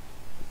before.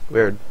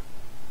 Weird.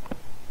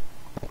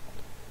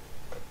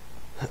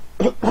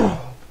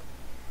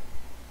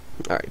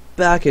 Alright,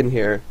 back in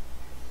here.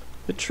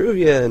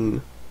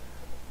 Vitruvian!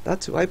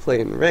 That's who I play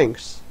in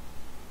ranks.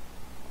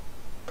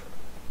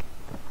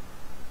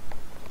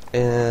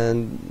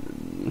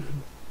 And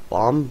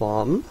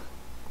Bomb.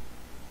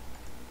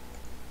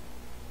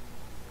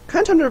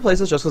 Kinda tempted to replace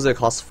this just because it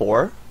costs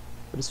 4.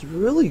 But it's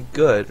really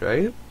good,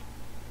 right?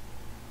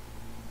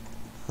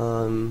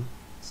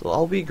 So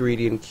I'll be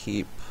greedy and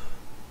keep.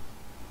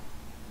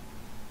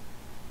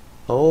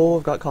 Oh,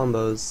 I've got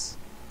combos.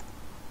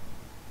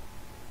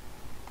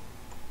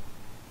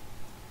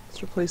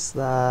 Let's replace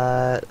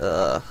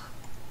that.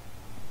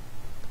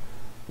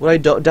 What I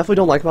definitely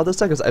don't like about this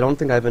deck is I don't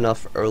think I have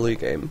enough early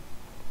game.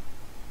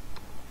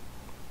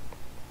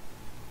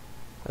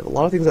 I have a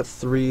lot of things at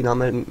 3, not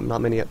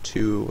many at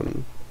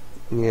 2,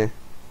 and yeah.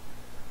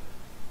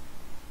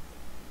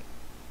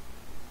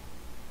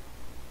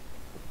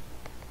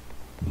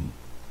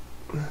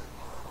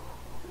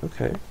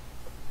 Okay. I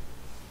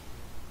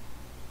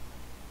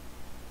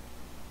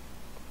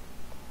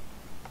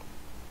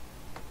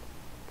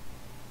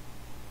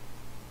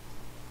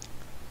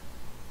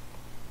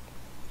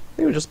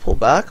think we just pull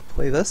back,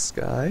 play this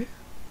guy.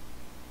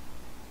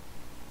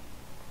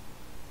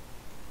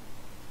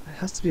 It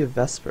has to be a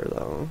Vesper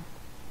though.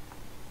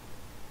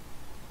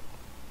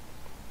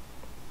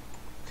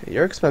 Okay,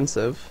 you're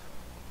expensive.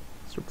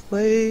 Let's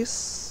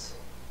replace.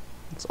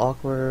 It's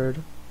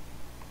awkward.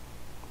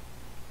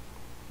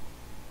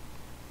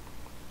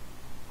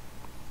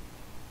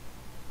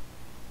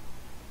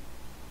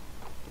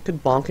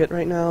 Could bonk it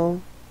right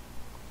now.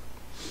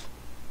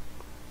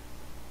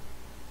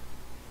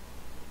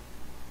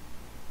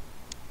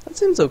 That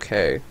seems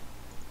okay.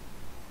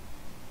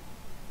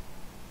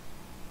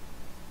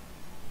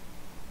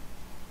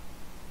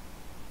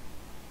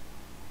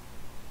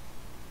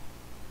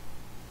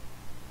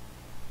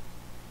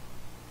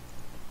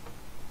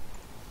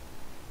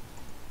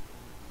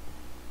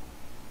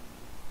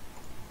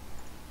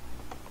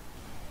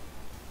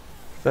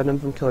 Prevent him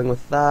from killing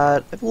with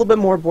that. I have a little bit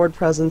more board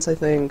presence, I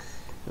think.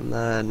 And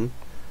then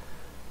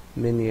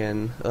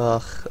minion.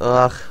 Ugh.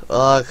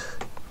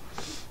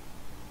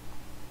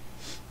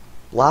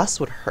 Blast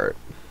would hurt.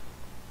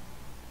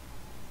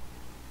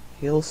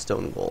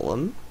 Hailstone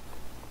Golem.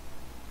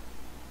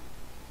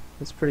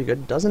 That's pretty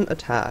good. Doesn't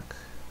attack.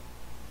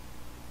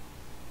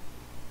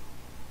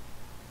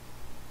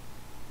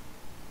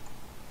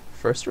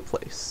 First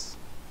replace.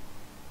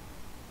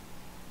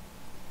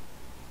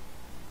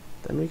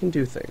 Then we can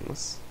do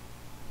things.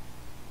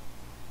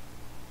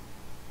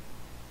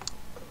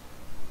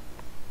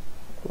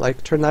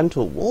 Like turn that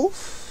into a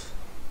wolf?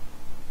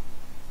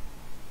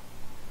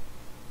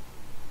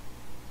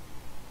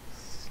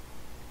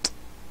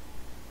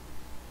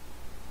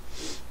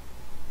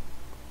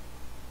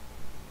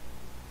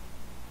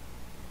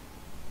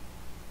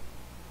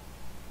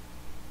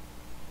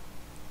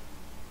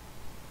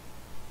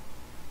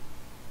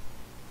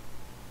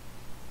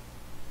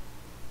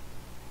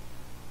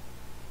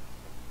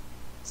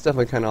 It's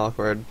definitely kind of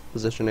awkward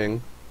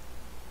positioning.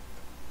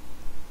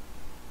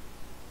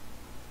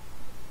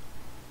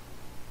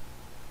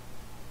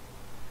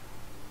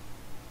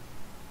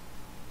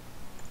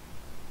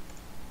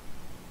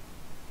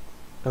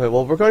 Okay,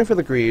 well, we're going for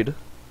the greed.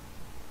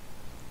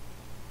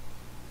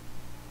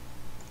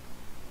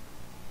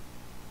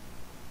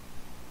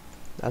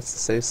 That's the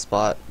safe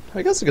spot.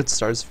 I guess a good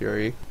Star's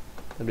Fury.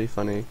 That'd be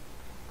funny.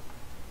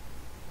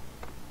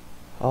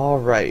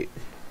 Alright.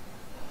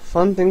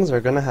 Fun things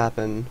are gonna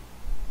happen.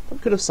 I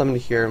could have summoned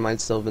here and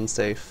might still have been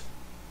safe.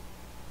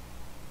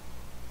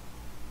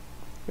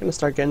 We're gonna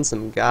start getting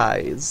some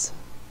guys.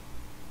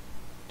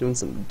 Doing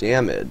some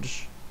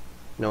damage.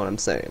 You know what I'm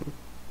saying?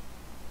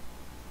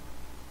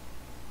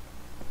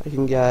 I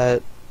can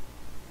get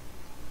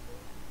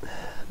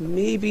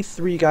maybe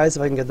 3 guys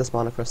if I can get this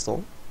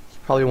monocrystal. He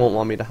probably won't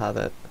want me to have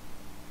it.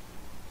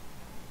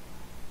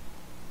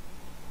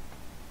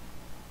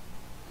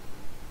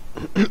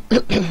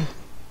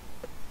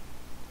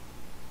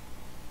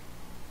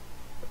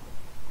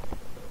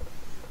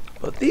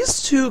 But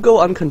these two go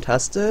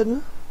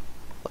uncontested.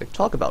 Like,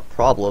 talk about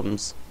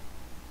problems.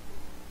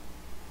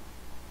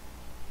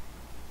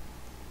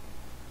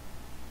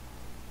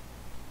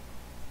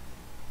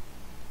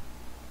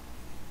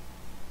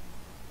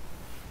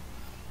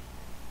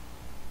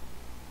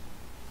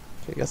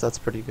 Okay, I guess that's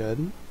pretty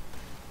good.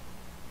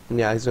 And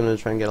yeah, he's gonna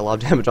try and get a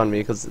lot of damage on me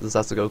because this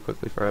has to go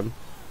quickly for him.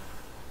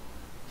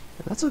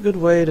 And that's a good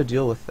way to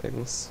deal with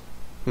things.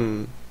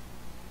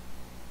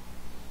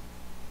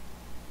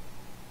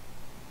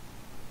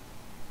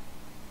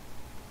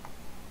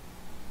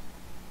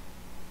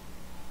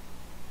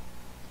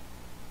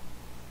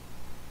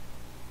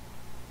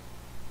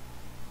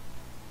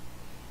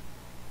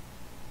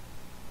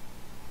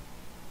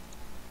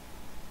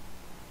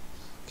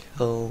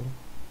 Kill.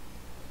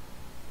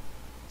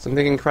 So I'm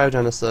thinking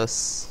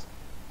Cryogenesis.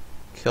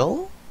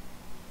 Kill?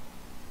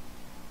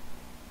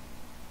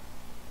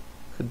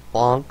 Could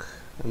bonk,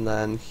 and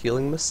then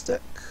Healing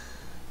Mystic.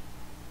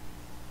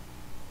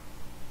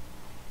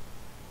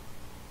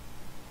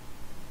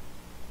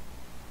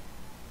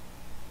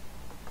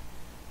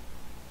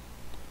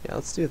 Yeah,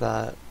 let's do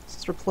that.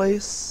 Let's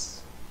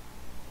replace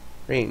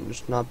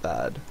ranged, not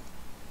bad.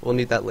 We'll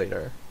need that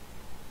later.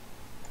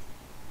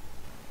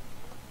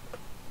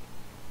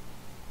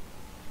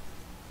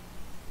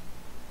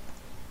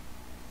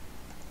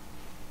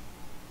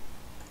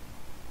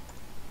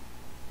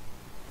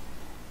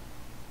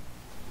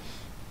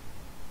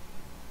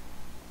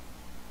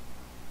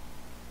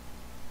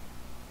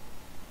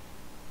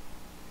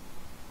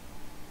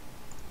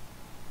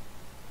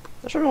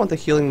 Not sure if I want the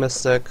Healing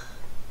Mystic.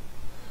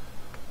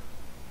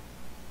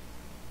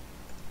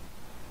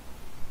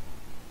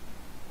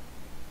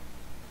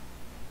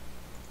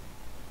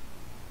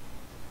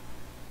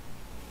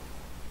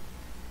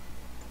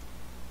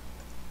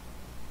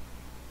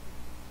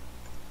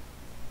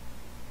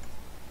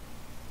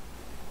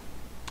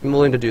 I'm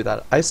willing to do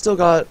that. I'm still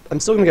gonna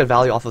get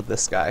value off of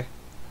this guy.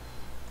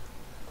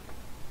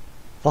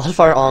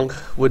 Wildfire Ankh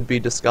would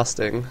be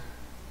disgusting.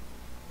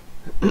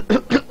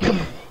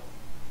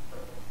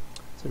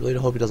 So I really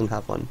hope he doesn't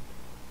have one.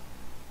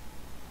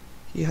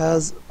 He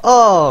has...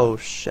 Oh,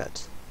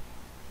 shit.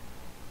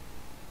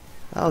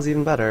 That was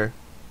even better.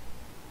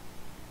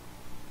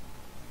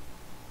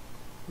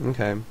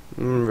 Okay,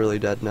 I'm really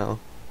dead now.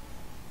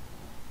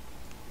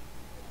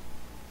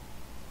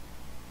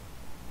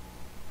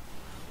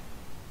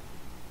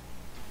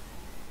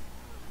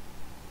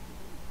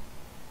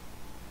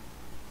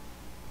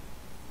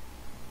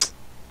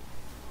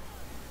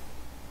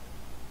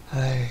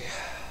 Hey.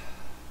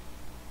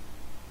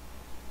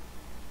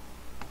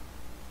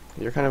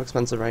 You're kind of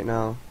expensive right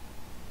now.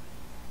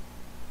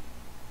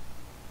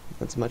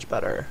 That's much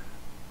better.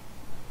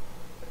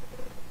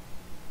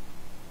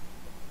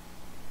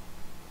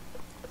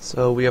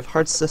 So we have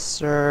Heart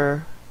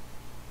Sister.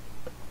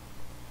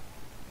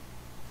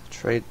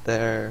 Trait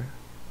there.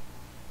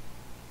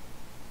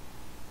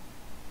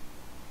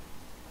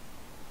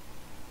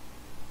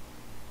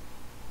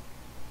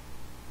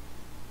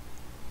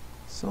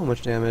 So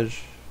much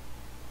damage.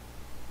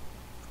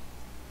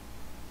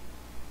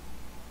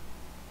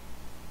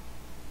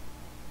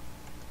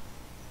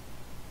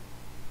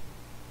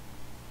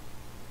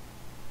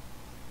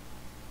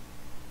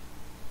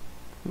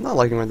 I'm not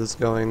liking where this is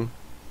going.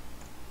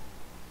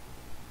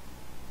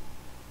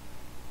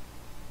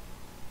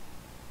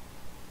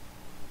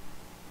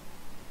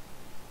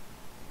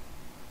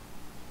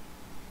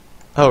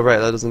 Oh right,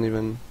 that doesn't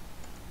even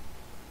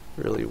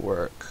really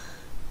work.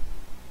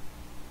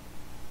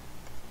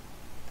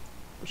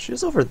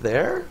 She's over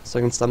there, so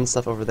I can stun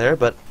stuff over there,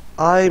 but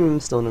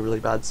I'm still in a really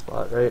bad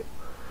spot, right?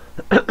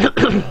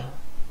 But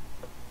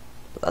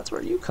that's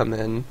where you come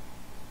in.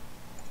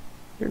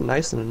 You're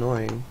nice and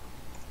annoying.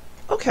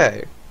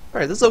 Okay.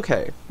 Alright, this is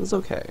okay. This is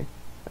okay.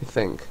 I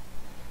think.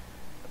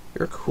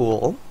 You're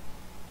cool.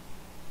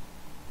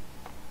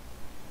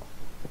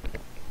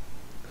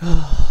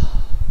 Got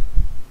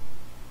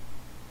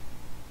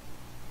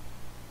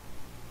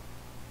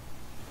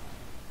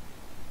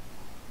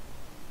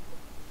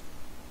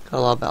a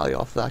lot of value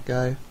off that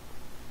guy.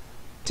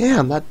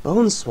 Damn, that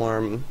Bone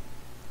Swarm.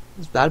 It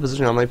was bad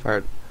position on my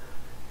part.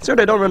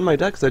 Considered I don't run my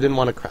deck because I didn't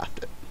want to craft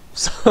it.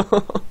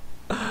 So...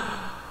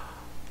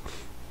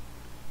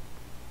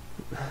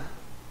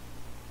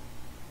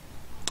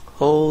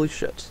 Holy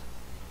shit.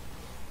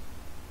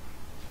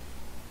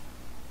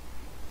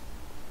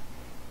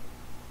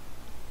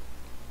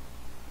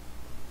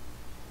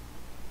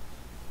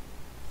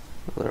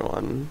 Another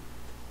one.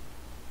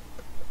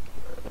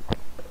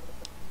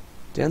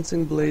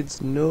 Dancing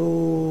Blades,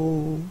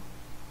 no.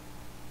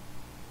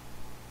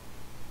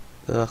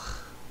 Ugh.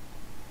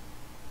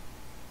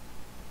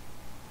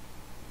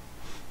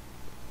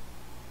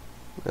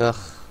 Ugh.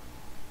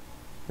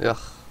 Ugh.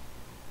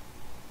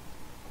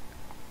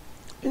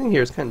 Anything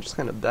here is just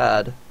kind of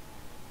bad.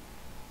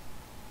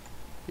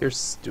 You're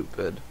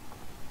stupid.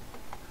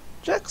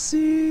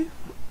 Jaxie!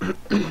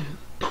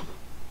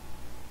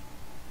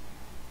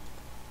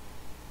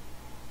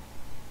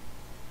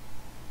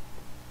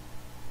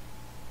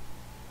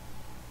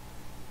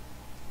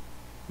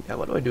 Yeah,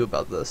 what do I do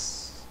about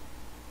this?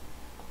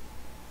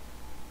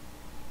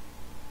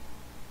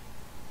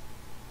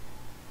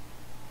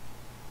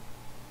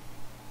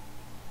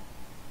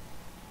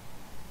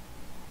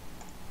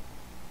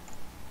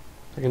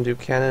 I can do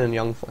Cannon and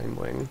Young Flame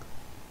Wing.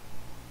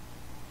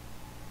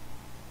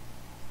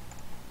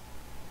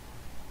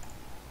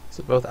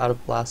 So both out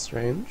of blast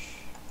range.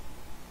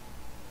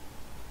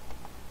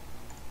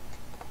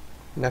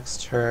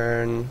 Next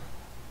turn,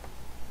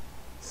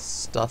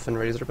 Stuff and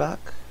Razorback.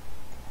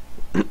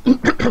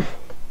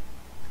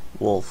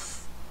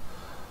 Wolf.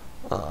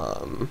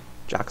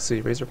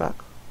 Jaxie, Razorback.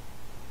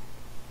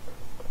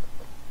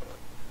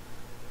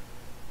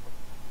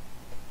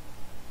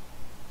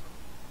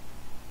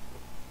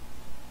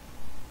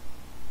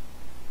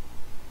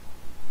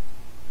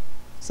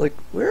 It's like,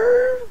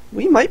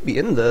 we might be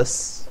in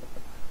this.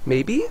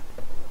 Maybe?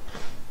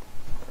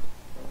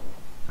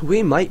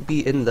 We might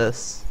be in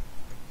this.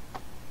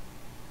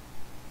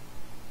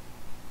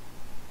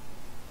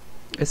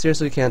 I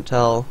seriously can't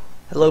tell.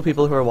 Hello,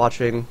 people who are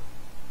watching.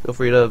 Feel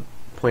free to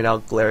point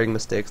out glaring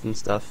mistakes and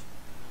stuff.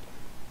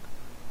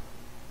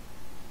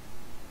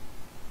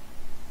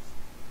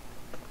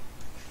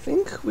 I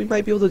think we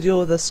might be able to deal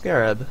with this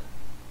scarab.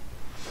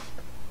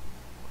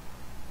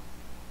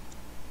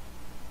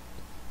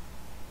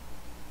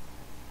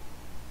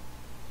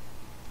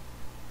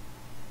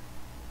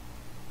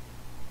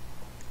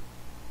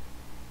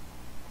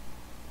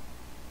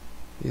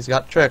 He's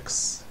got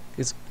tricks.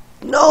 He's...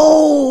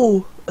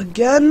 No!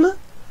 Again?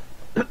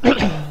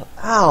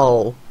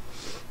 Ow.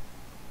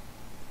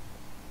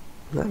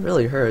 That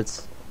really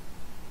hurts.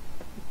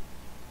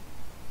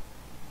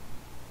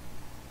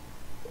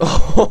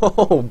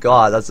 Oh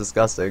god, that's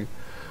disgusting.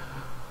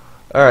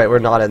 Alright, we're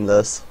not in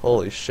this.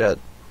 Holy shit.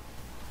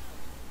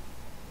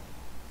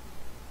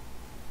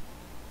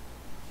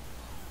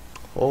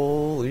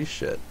 Holy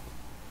shit.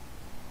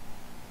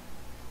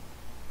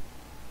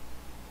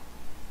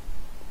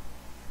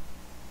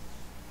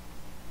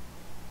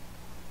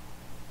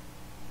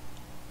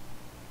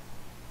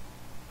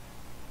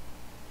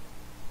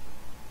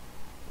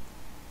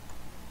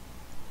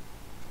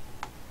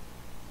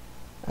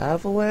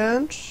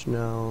 Avalanche?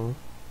 No.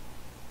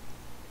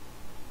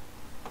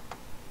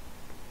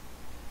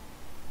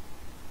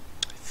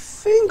 I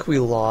think we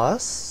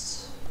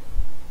lost.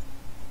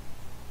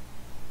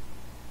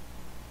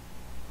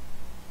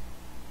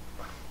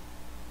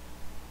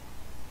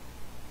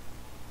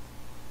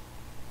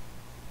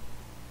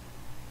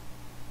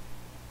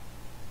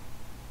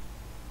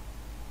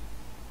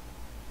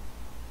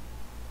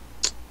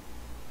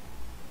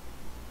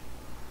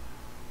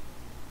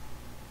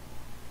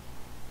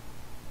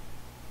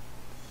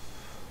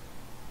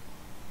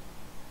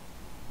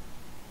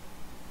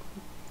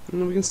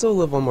 We can still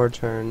live one more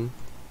turn.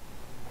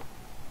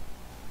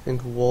 I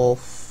think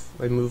wolf,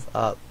 I move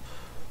up.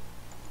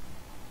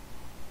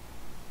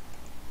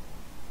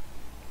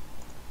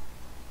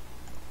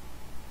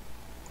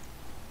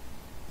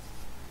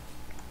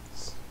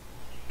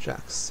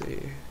 Jack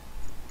C.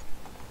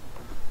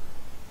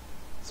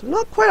 So we're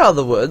not quite out of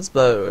the woods,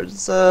 but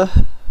it's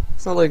not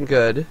looking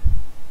good.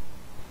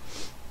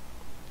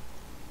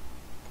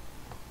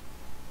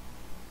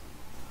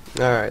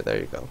 Alright, there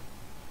you go.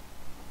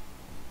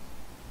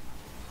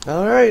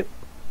 Alright.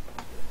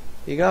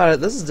 You got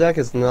it. This deck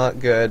is not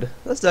good.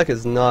 This deck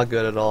is not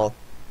good at all.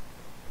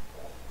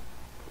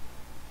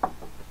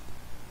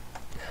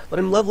 But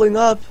I'm leveling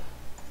up.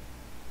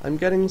 I'm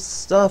getting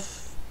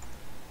stuff.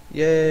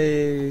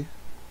 Yay.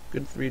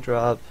 Good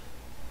 3-drop.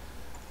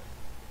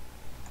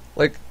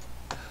 Like,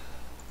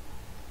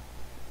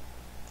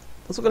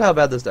 let's look at how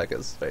bad this deck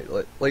is. Right?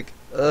 Like,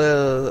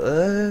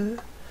 okay,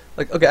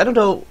 I don't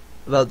know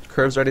about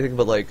curves or anything,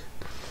 but like,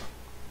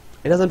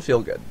 it doesn't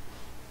feel good.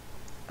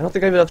 I don't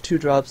think I have enough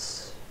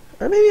 2-drops,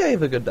 or maybe I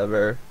have a good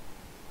number.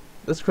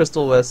 This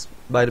Crystal Wisp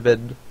might have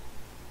been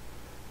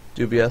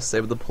dubious,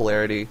 save the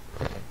polarity.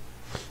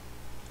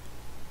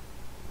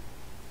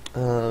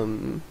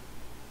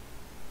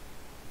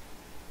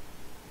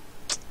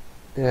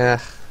 Yeah.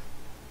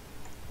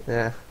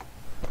 Yeah.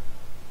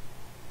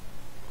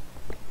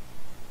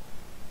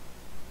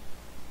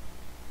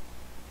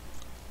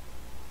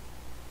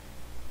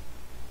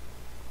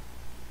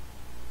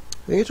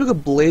 I think I took a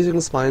Blazing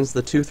Spines,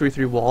 the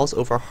 2/3/3 walls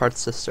over Heart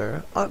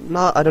Sister. I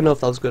don't know if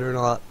that was good or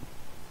not.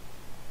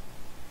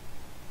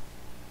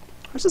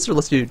 Heart Sister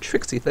lets you do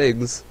tricksy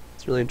things.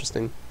 It's really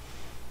interesting.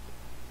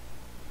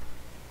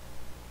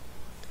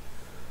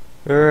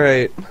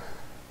 Alright.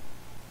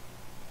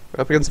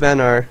 We're up against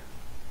Vanar.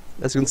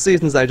 As you can see,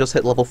 since I just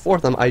hit level 4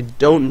 of them, I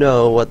don't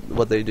know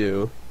what they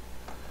do.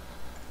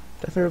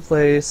 Definitely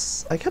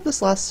replace. I kept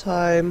this last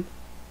time.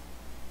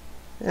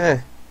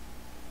 Eh.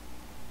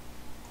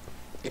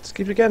 Let's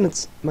keep it again.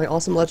 It's my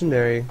awesome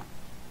legendary.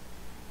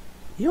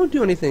 You don't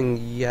do anything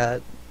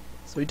yet,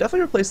 so we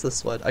definitely replace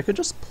this one. I could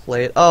just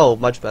play it. Oh,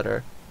 much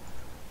better.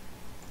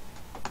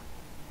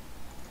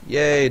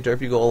 Yay,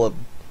 Derpy Golem.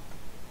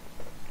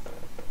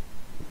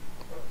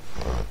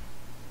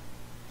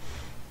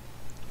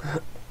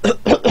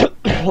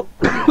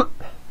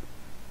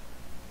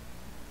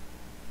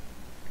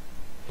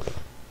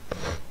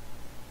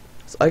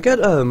 So I get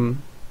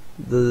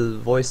the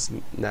voice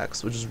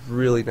next, which is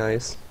really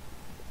nice.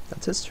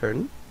 That's his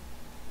turn.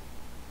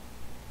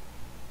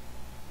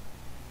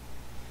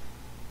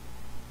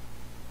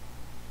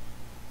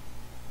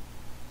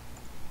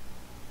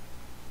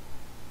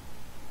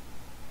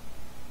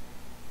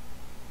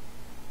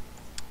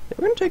 Yeah,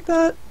 we're gonna take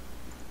that.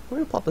 We're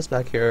gonna pop this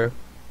back here.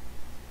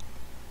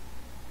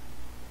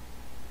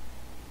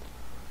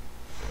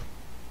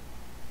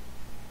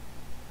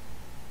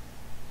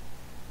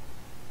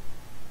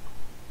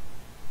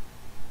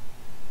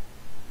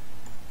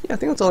 Yeah, I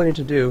think that's all I need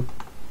to do.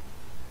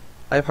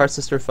 I have Heart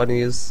Sister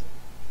Funnies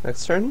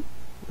next turn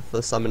with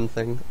the summon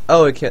thing.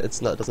 Oh, it can't. It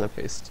doesn't have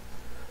haste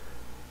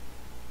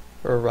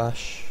or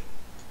rush.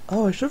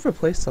 Oh, I should have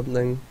replaced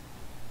something.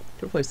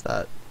 Replace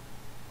that.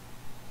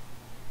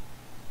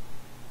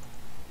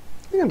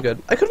 I think I'm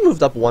good. I could have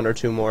moved up one or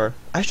two more.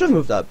 I should have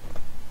moved up.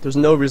 There's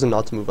no reason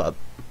not to move up.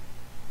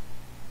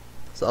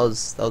 So that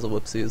was a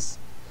whoopsies.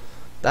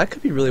 That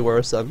could be really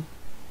worrisome.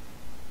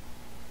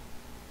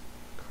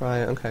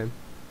 Cry, okay.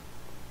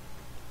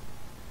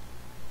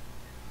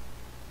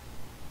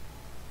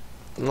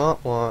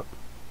 What?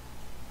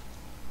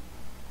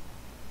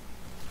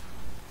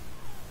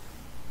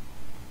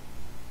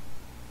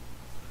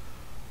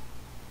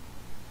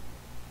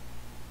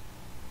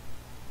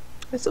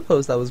 I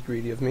suppose that was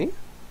greedy of me.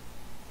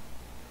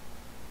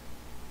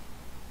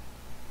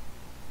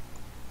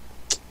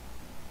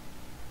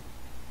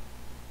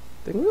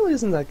 Thing really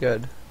isn't that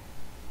good.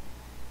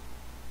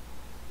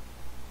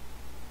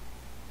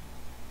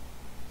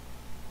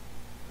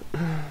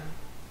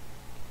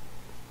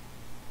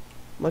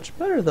 Much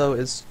better though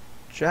is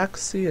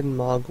Jaxi and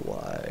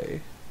Mogwai.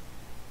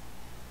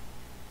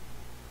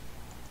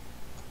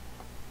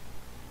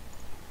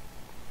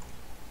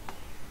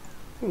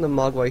 I think the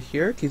Mogwai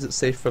here keeps it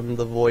safe from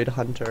the Void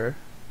Hunter.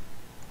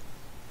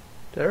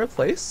 Did I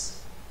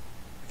replace?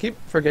 I keep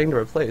forgetting to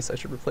replace. I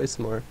should replace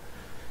more.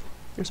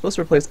 You're supposed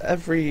to replace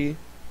every...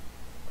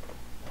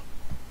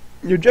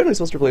 You're generally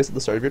supposed to replace at the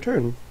start of your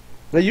turn. And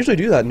I usually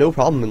do that, no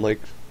problem in, like,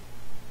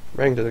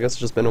 ranked. I guess it's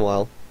just been a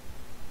while.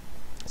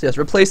 So yes,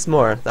 replace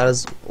more. That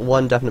is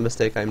one definite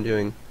mistake I'm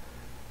doing.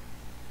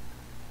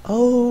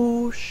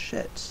 Oh,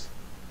 shit.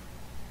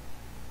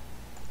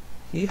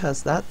 He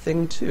has that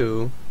thing,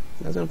 too.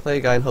 I was gonna play a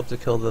guy and hope to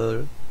kill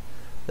the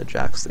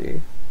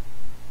Jaxi.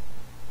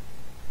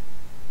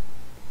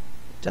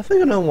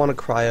 Definitely gonna want to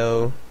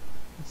cryo.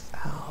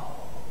 Ow.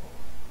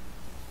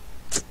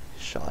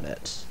 Shot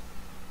it.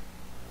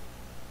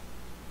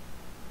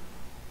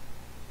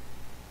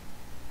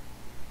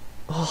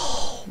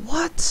 Oh,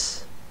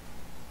 what?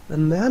 The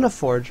Mana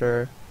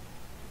Forger.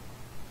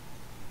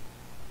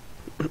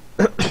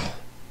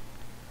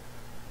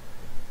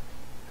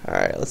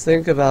 Alright, let's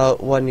think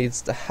about what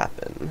needs to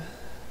happen.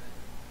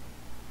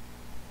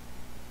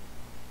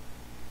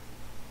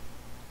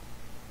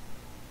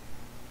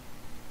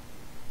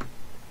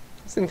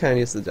 This thing kinda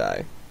needs to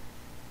die.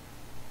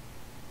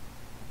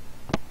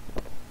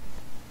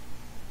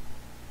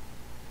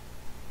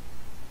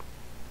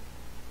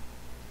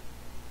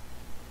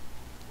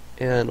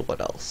 And what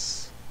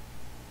else?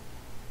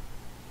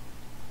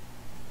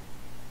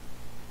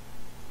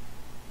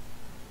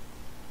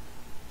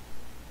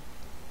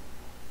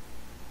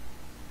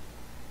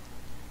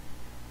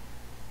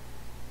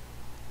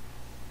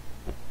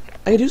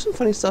 I can do some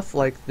funny stuff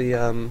like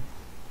the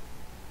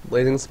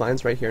Blazing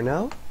Spines right here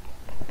now.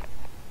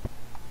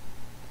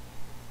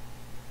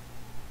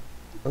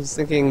 I was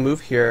thinking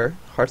move here,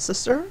 Heart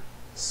Sister,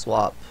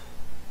 swap,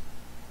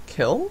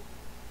 kill?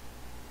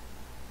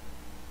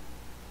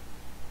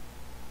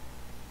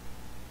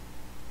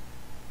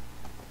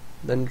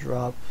 Then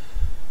drop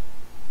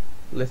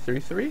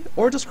Lith-3-3,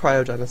 or just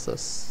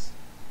Cryogenesis.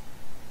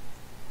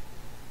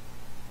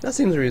 That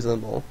seems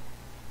reasonable.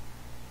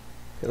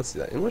 Okay, let's do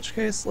that. In which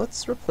case,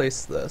 let's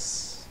replace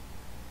this.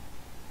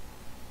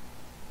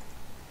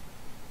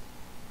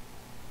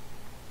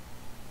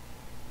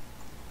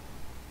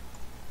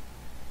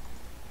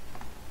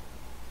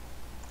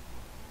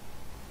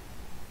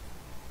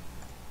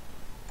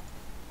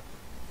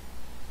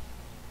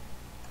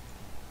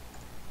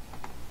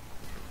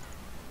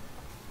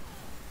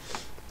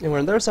 And we're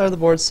on their side of the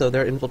board, so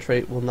their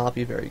infiltrate will not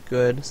be very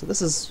good. So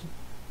this is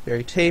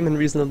very tame and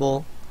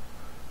reasonable.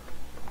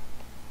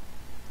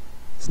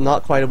 It's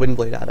not quite a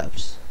Windblade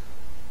Adept.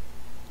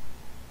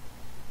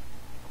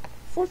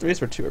 4 3s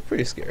for 2 are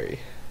pretty scary.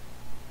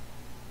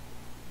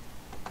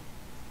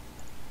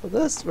 But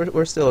this,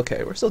 we're still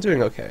okay. We're still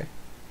doing okay.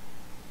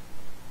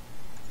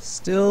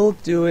 Still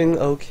doing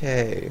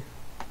okay.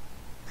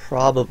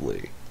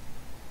 Probably.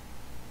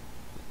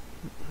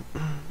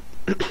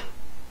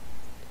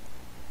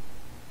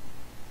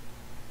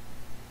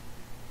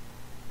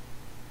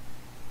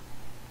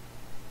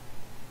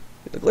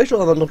 The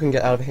Glacial Elemental can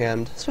get out of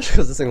hand, especially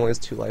because this thing only has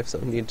 2 life, so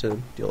we need to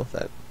deal with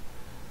that.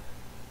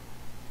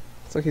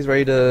 Looks like he's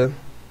ready to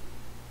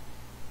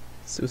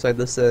suicide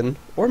this in.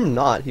 Or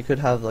not, he could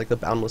have like the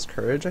Boundless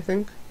Courage, I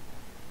think.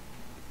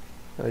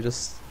 I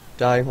just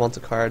die, wants a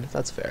card,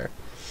 that's fair.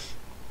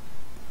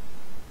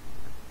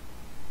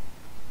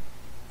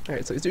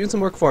 Alright, so he's doing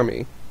some work for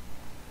me.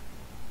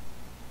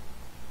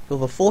 He'll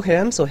have a full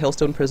hand, so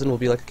Hailstone Prison will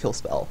be like a kill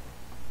spell.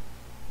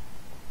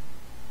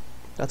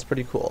 That's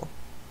pretty cool.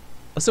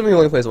 Assuming he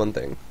only plays one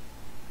thing.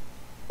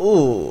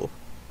 Ooh.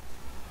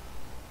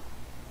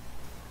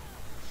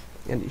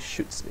 And he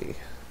shoots me.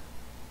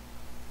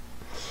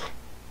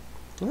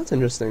 Well, that's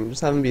interesting.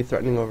 Just have him be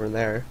threatening over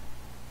there.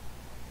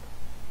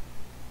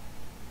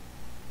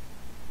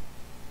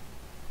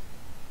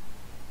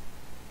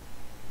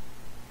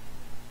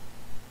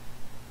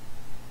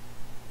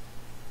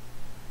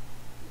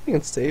 We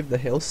can save the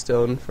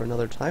Hailstone for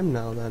another time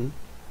now, then.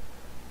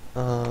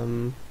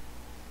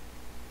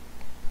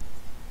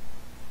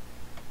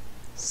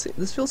 See,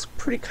 this feels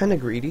pretty kind of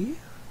greedy.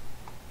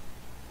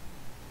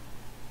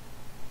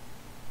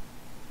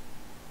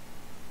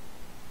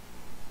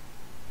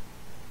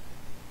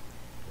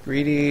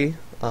 greedy,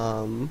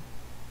 more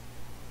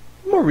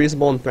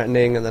reasonable and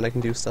threatening, and then I can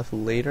do stuff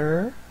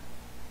later.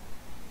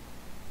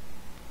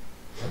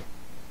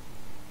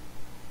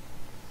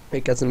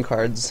 Make get some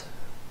cards.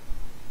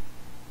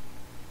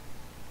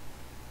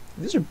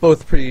 These are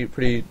both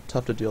pretty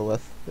tough to deal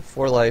with.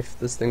 4 life,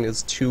 this thing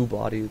is 2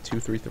 body, 2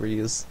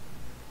 3/3s.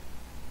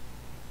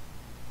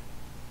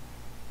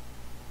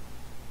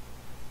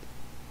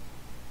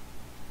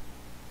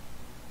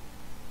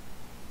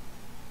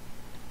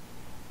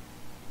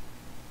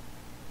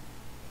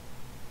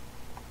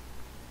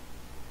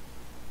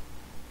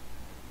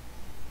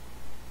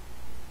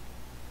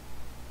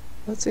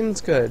 That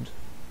seems good.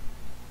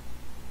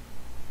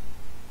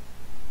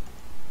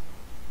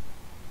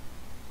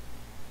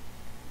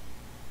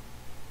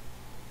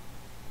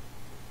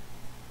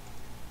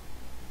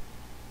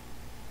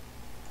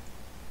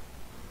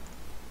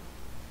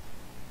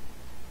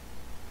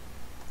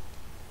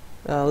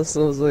 This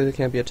literally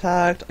can't be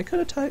attacked. I could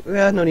attack.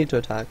 Yeah, no need to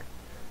attack.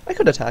 I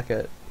could attack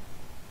it.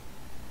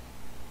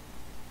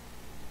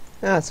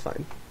 Yeah, it's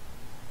fine.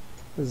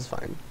 This is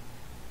fine.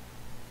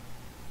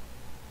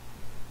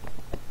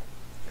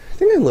 I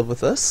think I can live with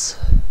this.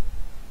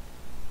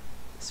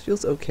 This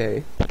feels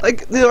okay.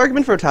 Like, the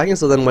argument for attacking is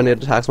so then when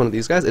it attacks one of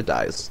these guys, it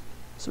dies.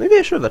 So maybe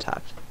I should have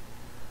attacked.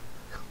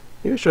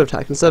 Maybe I should have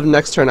attacked. Instead of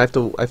next turn, I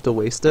have to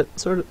waste it,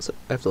 sort of. So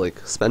I have to, like,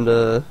 spend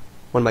one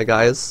of my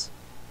guys'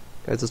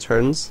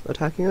 turns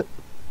attacking it.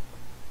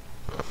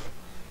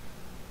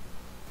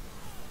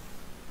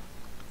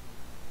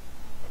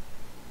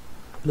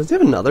 Does he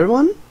have another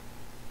one?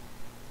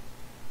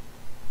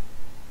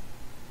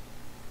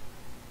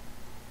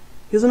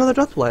 He has another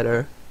Death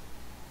Blighter.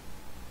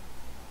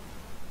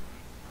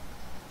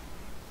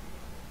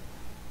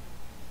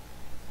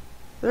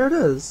 There it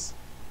is.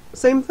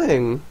 Same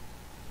thing.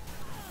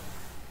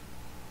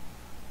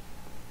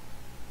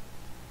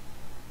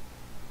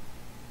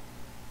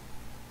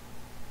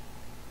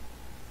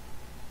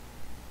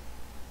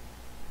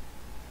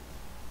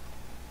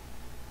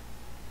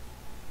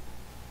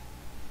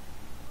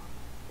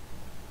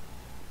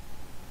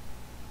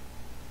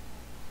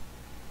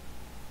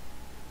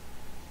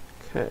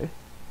 Okay.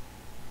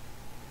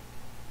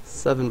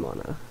 7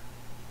 mana.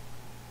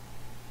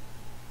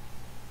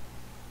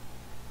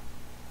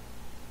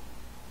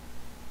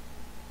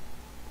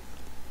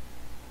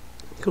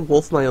 I could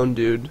wolf my own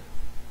dude.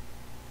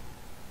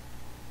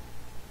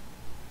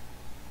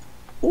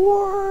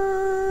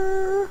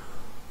 Or...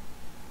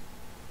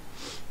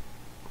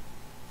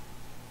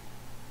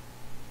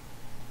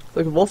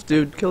 like a wolf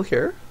dude, kill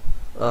here.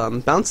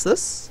 Bounce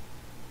this.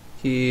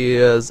 He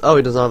is... oh,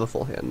 he does not have a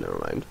full hand, never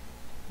mind.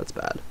 That's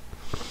bad.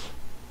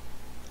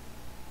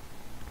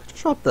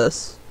 Drop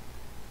this.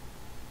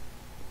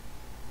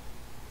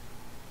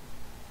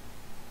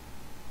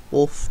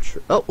 Wolf.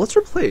 Oh, let's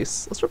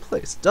replace. Let's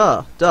replace.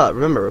 Duh.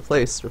 Remember,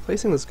 replace.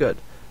 Replacing is good.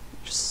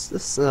 Just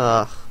this.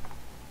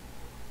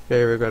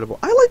 Very regrettable.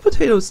 I like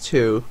potatoes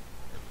too.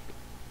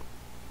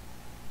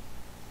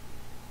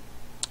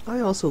 I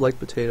also like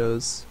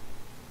potatoes.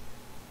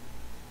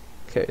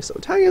 Okay, so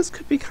Italians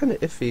could be kind of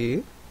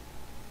iffy.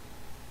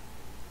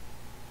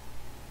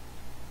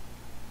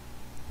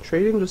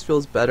 Trading just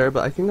feels better,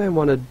 but I think I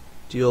want to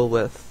deal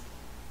with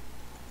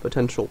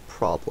potential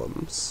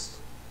problems.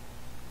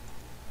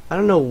 I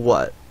don't know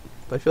what,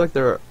 but I feel like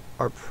there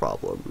are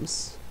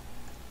problems.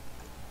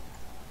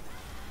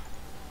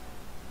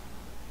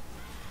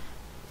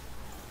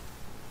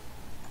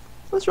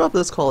 Let's drop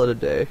this, call it a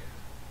day.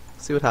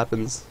 See what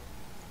happens.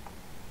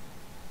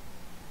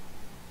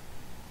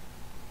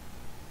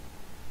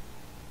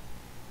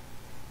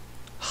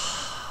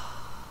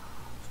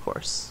 Of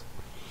course.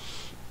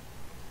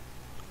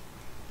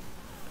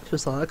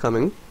 Just saw that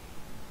coming.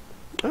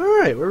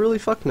 Alright, we're really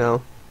fucked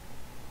now.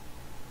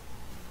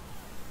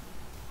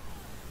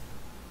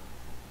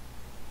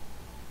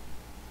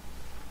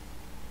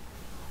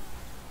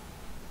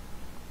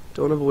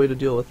 Don't have a way to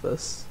deal with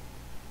this.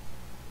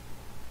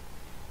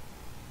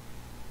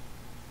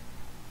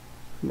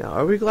 Now,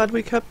 are we glad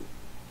we kept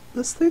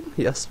this thing?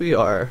 Yes, we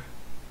are.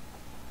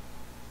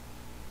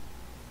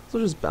 So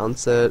we'll just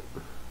bounce it.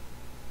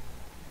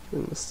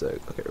 Give him the stick.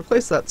 Okay,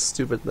 replace that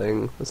stupid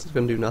thing. This is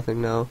gonna do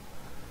nothing now.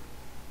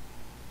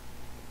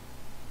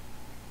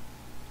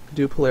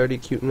 Do polarity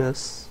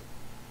cuteness.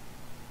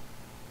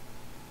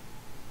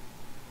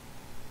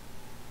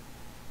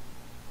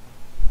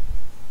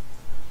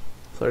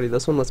 Polarity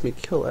this one lets me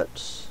kill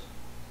it.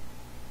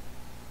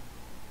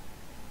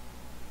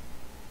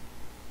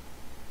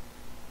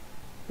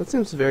 That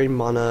seems very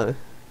mana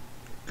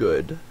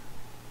good.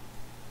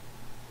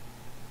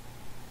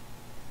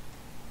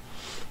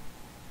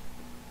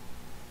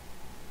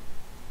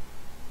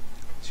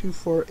 2,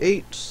 4,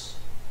 8.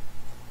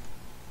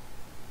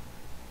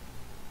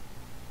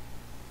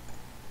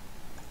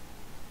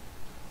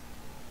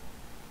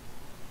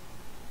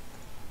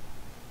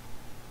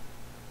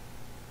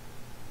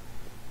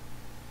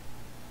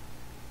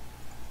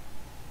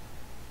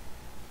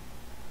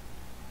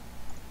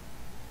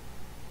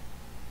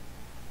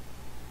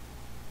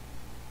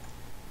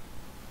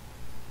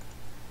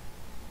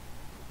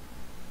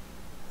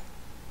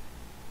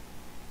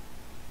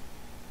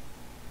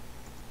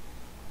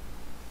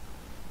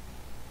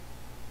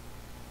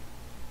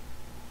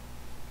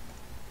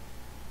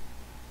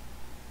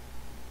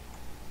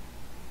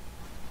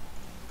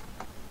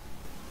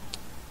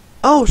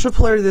 Oh, should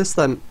play this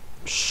then.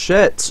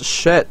 Shit.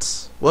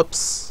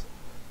 Whoops.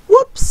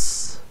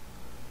 Whoops.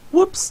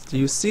 Whoops. Do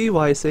you see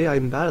why I say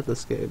I'm bad at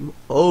this game?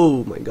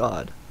 Oh my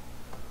god.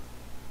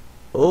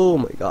 Oh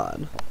my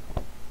god.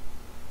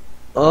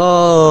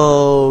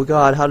 Oh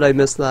god, how did I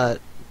miss that?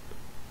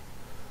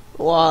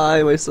 Why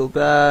am I so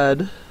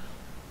bad?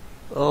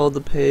 Oh, the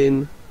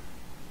pain.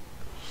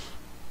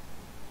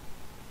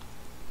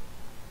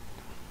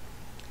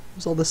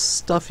 There's all this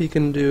stuff he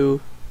can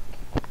do.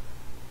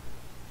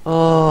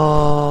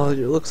 Oh,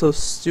 you look so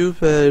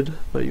stupid,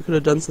 but you could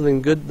have done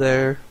something good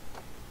there.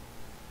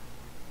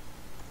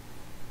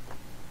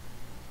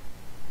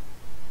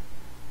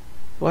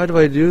 Why do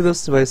I do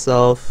this to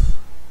myself?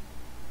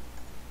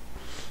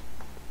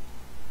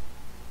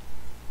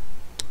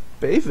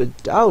 David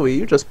Dowie,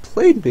 you just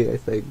played me, I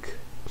think.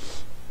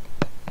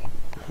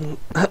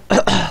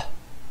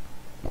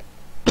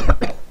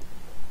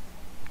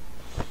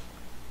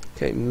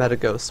 Okay,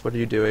 Metaghost, what are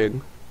you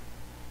doing?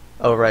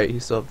 Oh right, you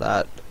still have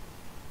that.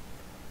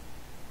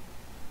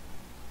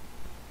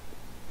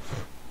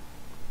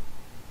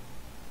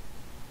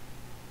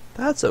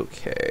 That's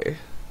okay.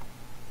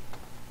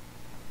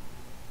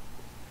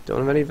 Don't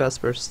have any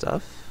Vesper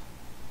stuff.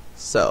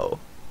 So,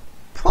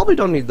 probably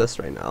don't need this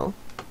right now.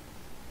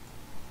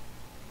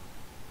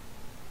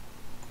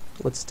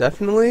 Let's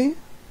definitely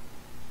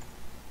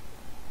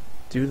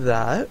do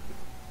that.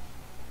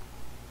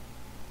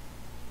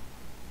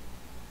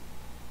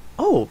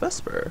 Oh,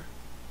 Vesper.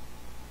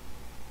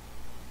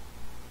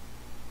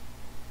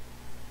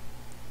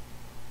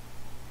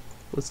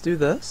 Let's do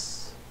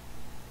this.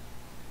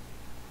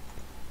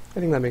 I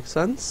think that makes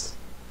sense.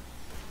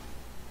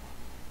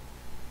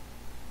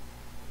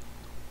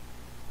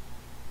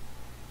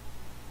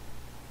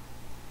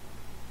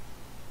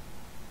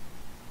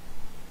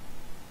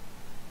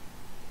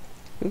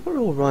 I think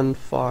we'll run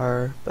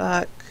far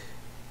back.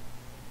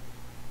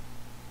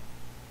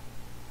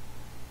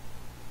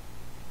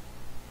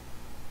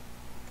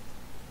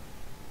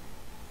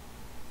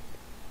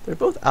 They're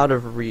both out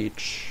of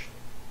reach.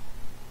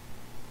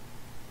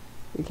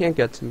 You can't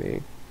get to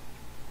me.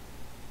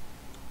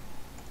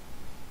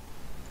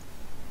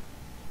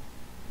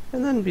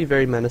 And then be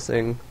very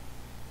menacing.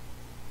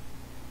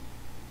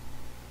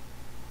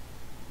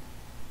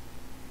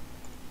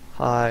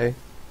 Hi.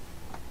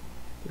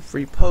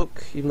 Free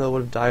poke, even though it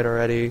would have died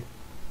already.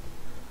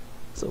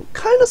 So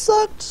kinda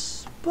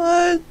sucked,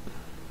 but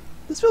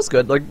this feels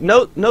good. Like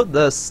note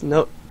this.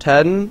 Note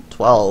 10,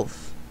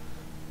 12.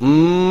 Just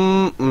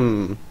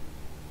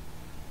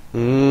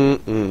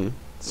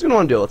gonna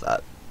wanna deal with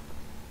that.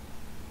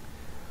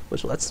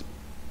 Which lets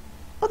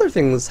other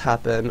things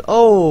happen.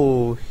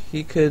 Oh,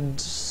 he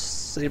could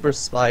Saber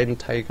Spine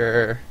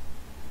Tiger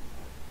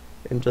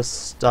and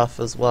just stuff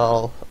as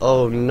well.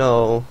 Oh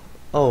no.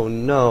 Oh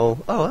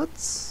no. Oh,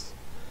 that's...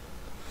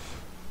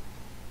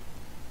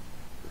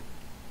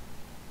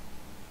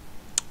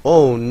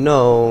 Oh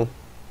no.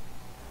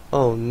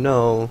 Oh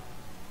no.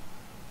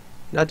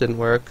 That didn't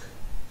work.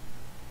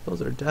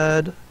 Those are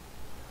dead.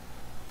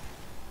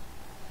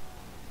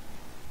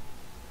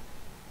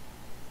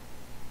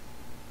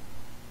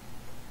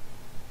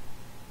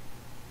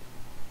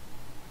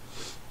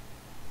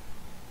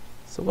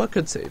 So what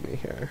could save me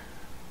here?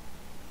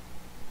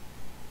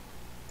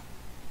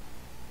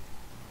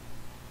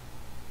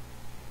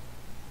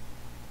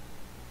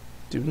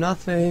 Do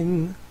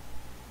nothing.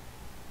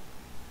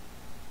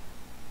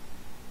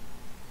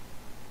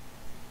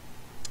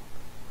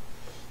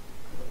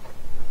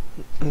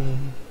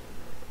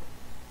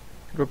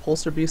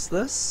 Repulsor Beast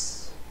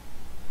this.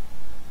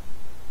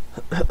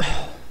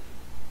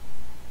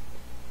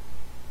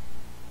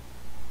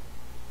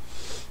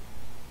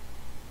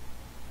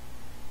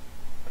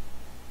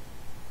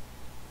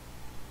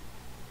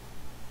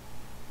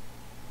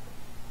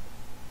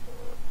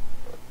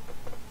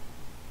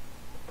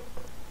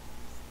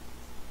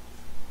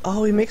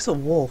 Oh, he makes a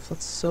wolf.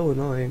 That's so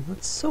annoying.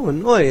 That's so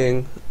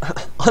annoying.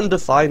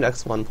 Undefined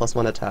X1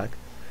 +1 attack.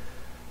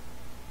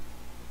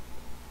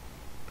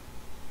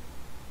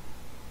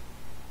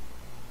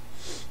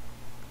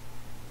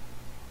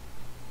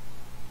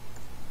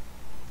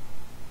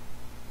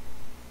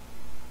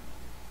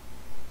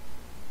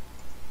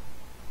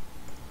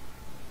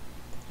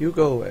 You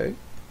go away.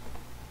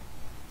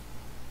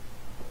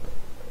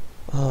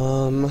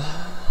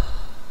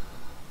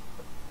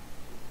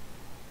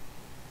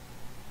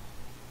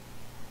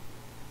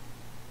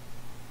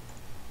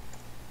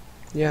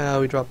 Yeah,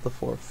 we dropped the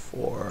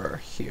 4/4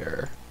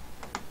 here.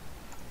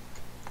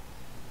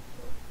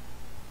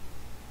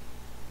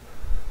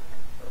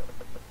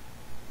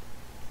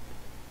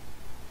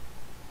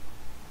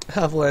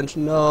 Avalanche,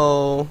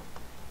 no.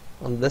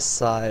 On this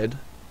side.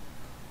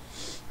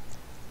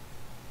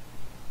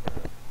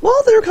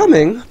 Well, they're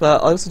coming,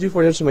 but I'll also do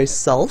 4 damage to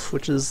myself,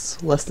 which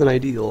is less than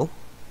ideal.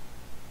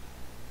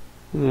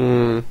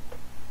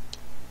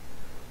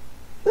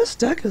 This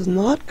deck is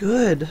not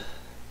good.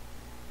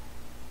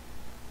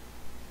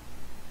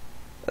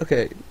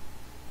 Okay.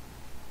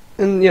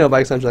 And, you know,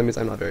 by extension that means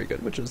I'm not very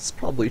good, which is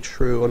probably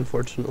true,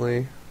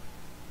 unfortunately.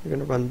 You're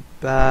gonna run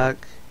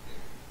back.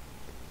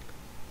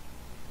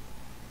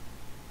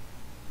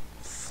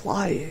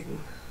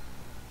 flying.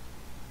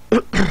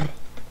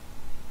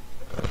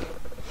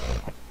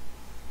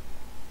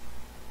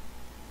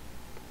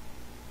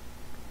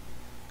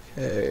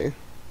 Okay.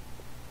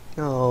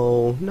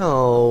 No,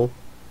 no.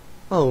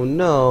 Oh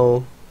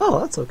no. Oh,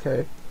 that's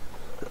okay.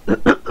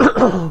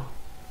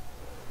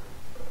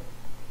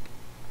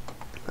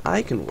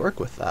 I can work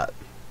with that.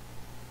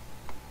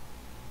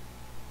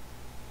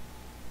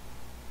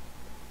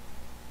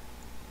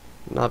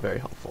 Not very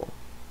helpful.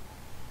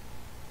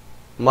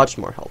 Much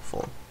more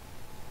helpful.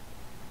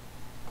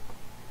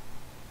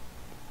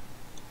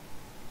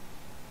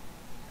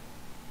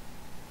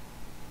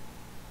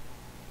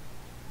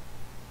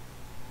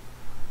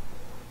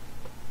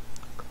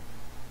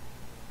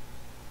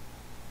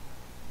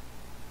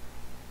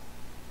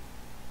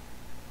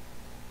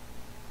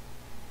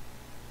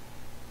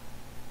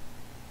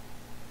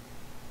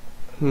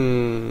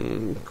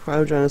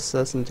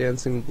 Cryogenesis and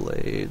Dancing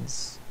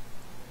Blades.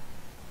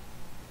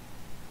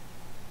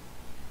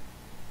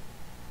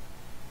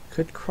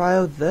 Could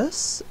cryo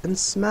this and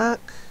smack?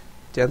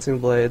 Dancing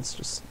Blades,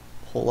 just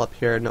pull up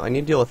here. No, I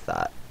need to deal with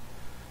that.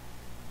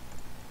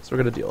 So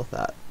we're gonna deal with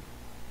that.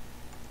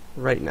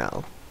 Right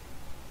now.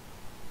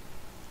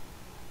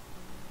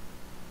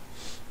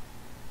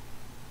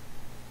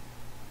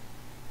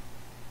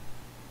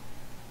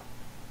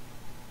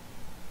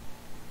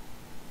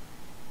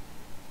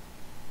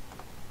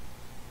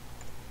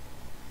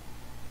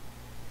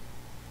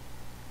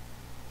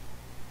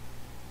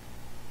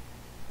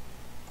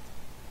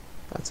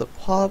 That's a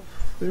pop.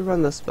 If we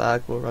run this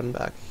back, we'll run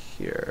back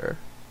here.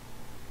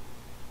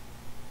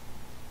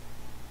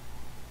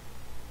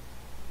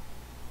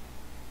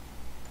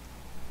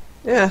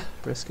 Yeah,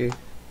 risky.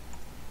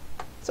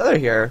 It's either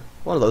here.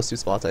 One of those two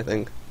spots, I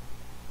think.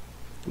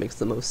 Makes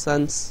the most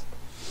sense.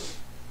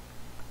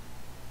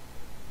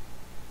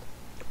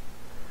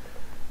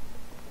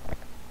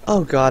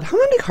 Oh god, how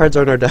many cards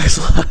are in our decks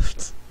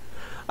left?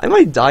 I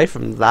might die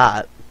from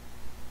that.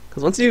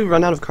 Because once you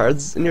run out of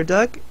cards in your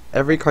deck,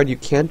 every card you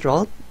can't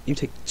draw, you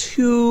take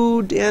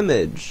 2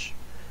 damage.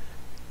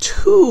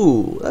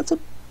 2! That's a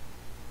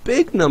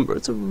big number.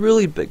 It's a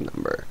really big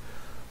number.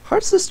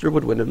 Heart Sister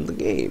would win him the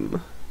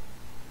game.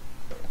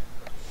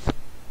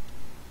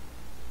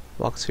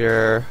 Walks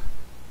here.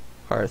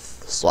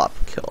 Hearth. Swap.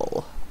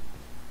 Kill.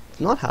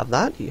 Does not have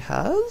that. He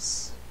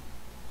has?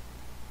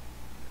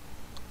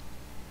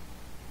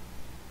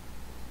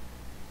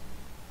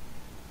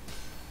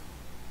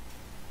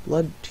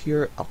 Blood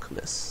Tear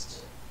Alchemist.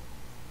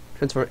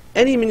 Transform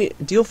any mini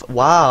deal.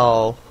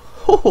 Wow.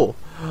 Oh,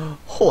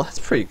 that's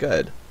pretty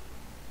good.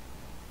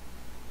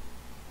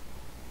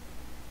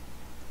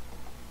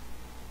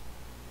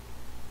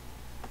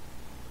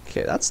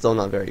 Okay, that's still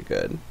not very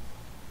good.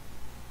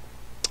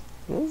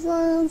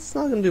 Well, it's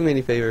not gonna do me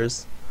any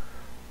favors.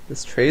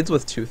 This trades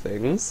with 2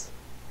 things.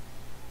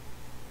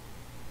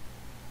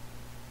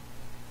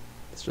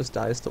 This just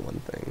dies to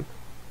 1 thing.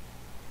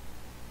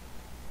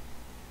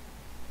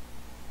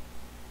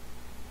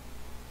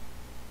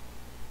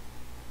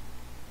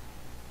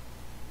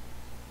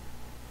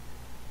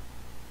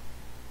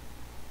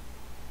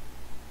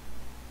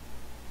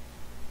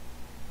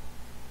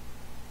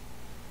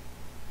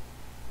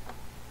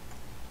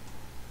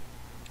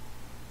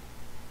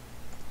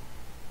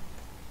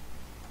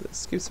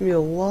 This keeps me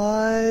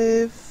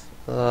alive.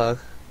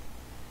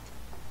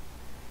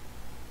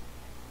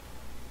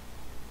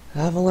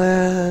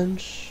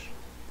 Avalanche.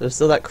 There's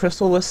still that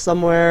Crystal Wisp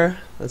somewhere.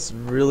 That's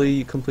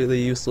really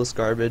completely useless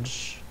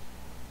garbage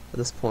at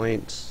this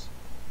point.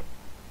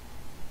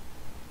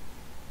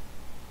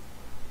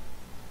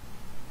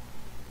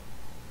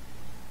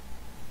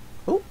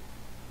 Oh.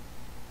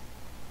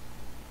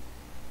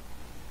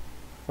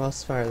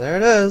 Crossfire, there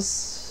it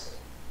is.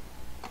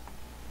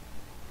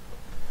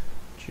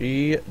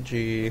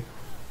 GG.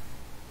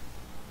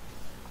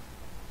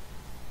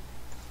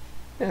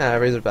 Yeah,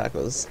 Razorback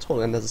was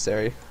totally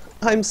unnecessary.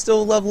 I'm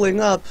still leveling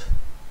up.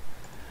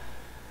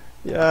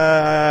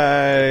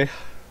 Yay!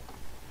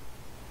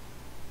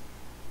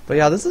 But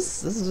yeah, this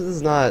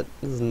is not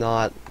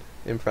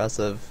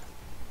impressive.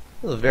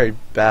 This is a very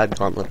bad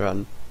gauntlet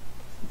run.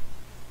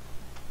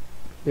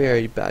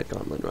 Very bad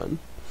gauntlet run.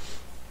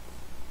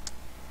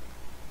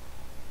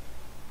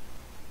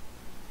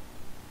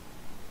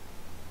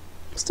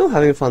 Still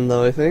having fun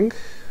though, I think.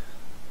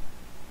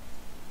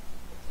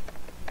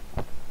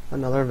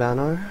 Another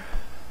Vanar.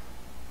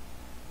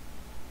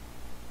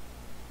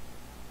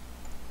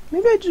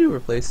 Maybe I do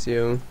replace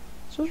you.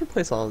 Let's just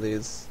replace all of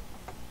these.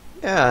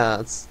 Yeah,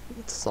 it's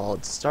a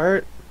solid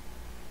start.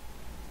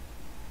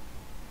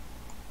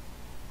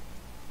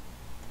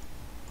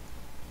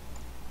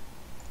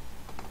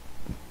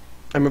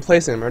 I'm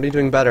replacing him. I'm already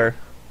doing better.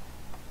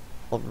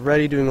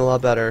 Already doing a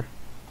lot better.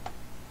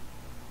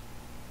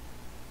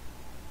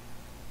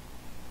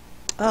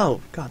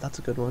 Oh, god, that's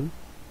a good one.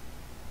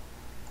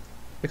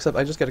 Except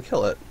I just gotta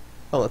kill it.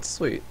 Oh, that's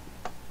sweet.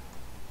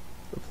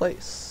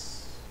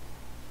 Replace.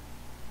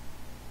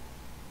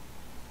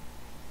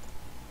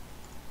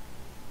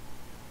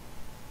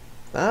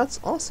 That's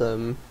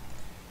awesome.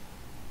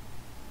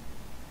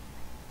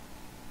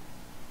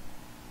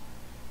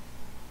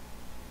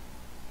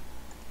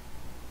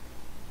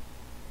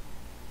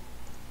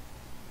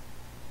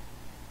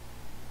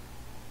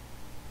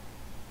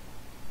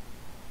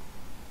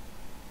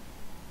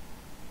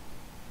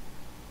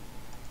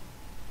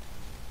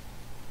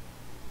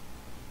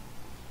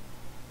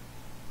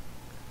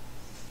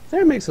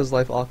 There makes his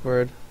life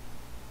awkward.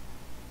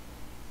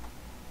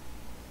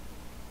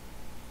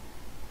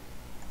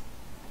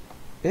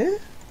 Eh?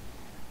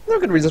 There are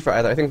good reasons for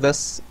either. I think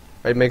this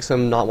makes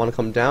him not want to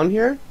come down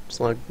here. Just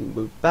want to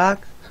move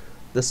back.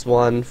 This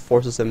one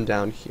forces him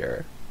down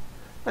here.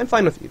 I'm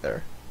fine with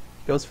either.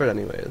 Goes for it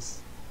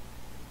anyways.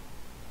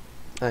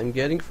 I'm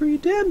getting free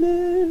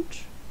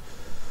damage.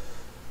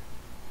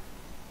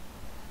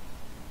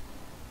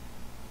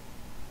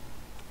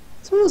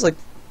 This one was like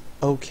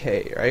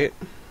okay, right?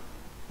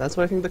 That's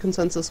what I think the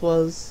consensus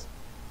was.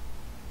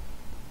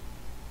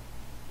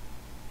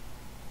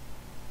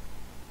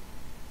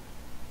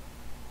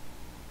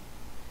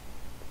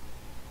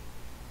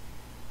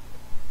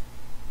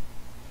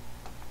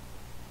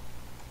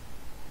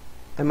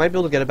 I might be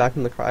able to get it back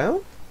from the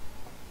cryo.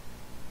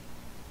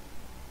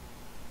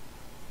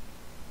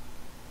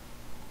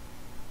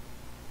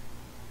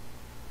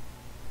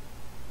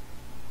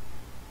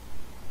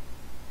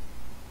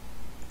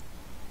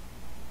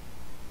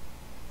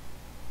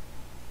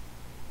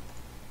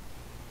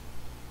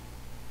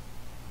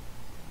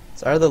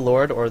 It's either the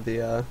Lord or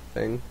the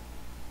thing.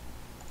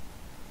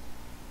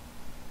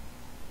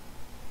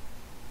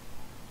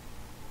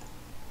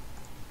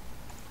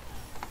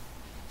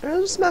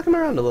 Alright, just smack him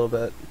around a little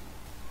bit.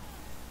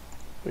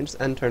 We just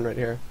end turn right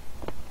here.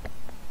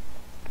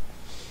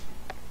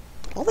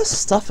 All this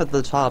stuff at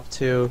the top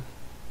too.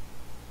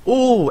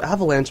 Ooh,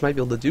 Avalanche might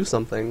be able to do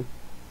something.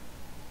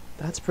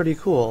 That's pretty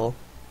cool.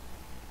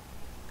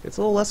 It's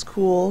a little less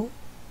cool,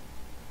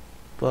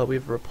 but we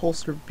have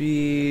Repulsor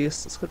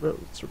Beast.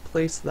 Let's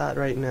replace that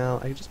right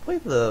now. I just play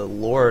the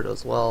Lord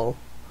as well.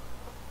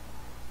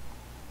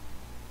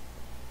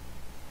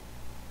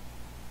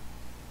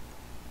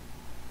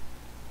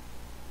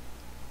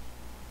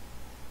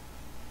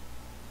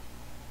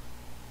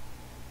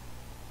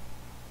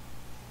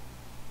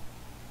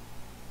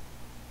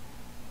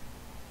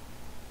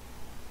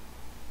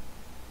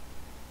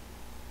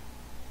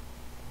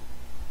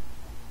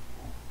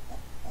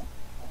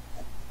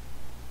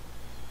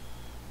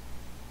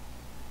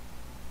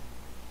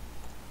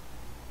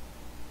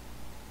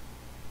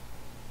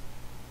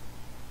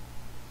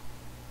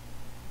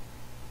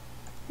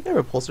 Yeah,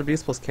 Repulsor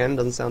Beast plus Cannon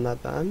doesn't sound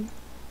that bad.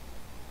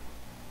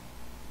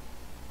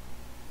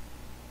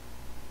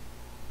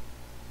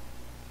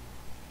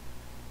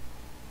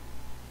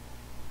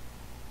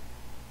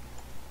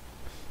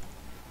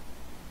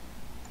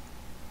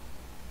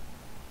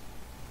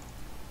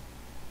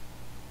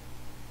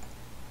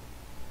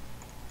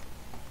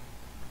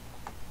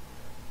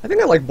 I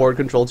think I like board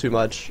control too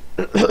much.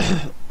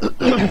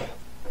 I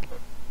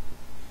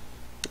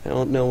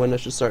don't know when I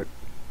should start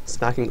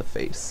smacking the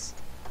face.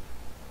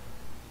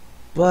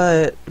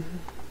 But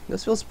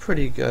this feels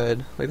pretty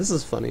good. Like, this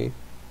is funny.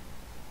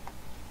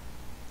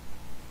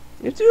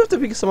 You do have to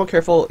be somewhat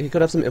careful. He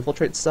could have some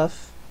infiltrate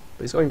stuff,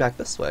 but he's going back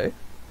this way.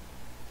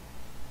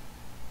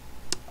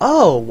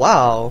 Oh,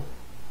 wow.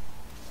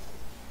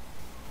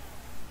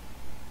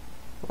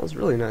 That was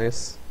really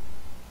nice.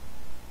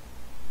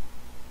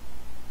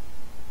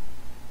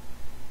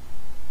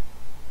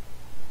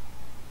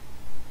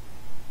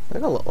 That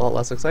got a lot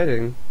less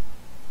exciting.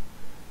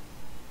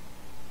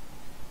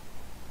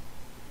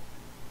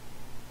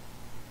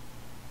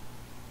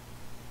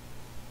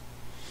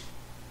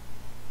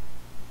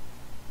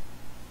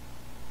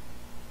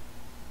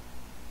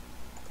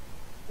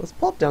 Let's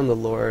plop down the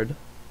Lord.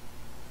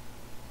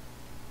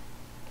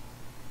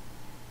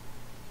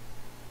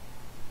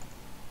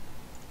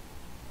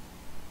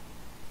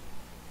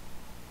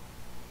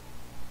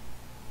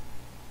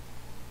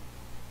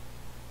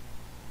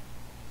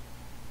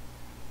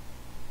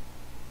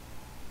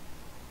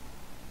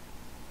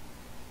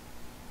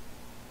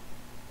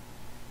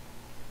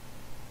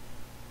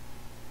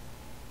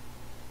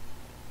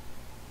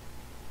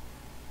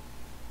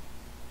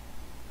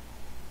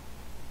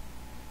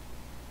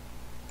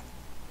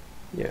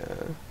 Yeah.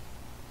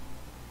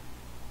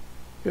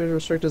 Good,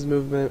 restrict his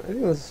movement. I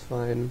think this is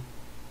fine.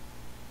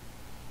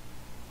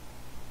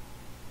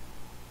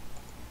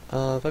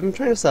 If I'm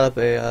trying to set up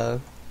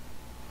a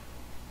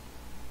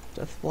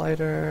Death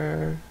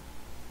Blighter,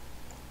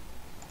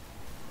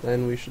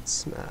 then we should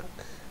smack.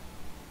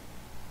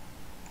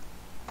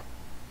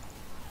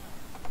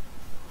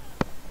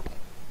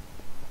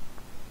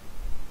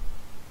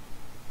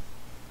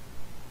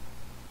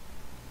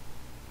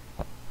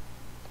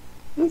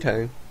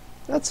 Okay.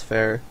 That's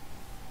fair.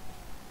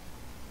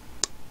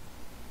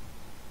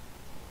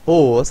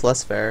 Oh, that's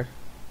less fair.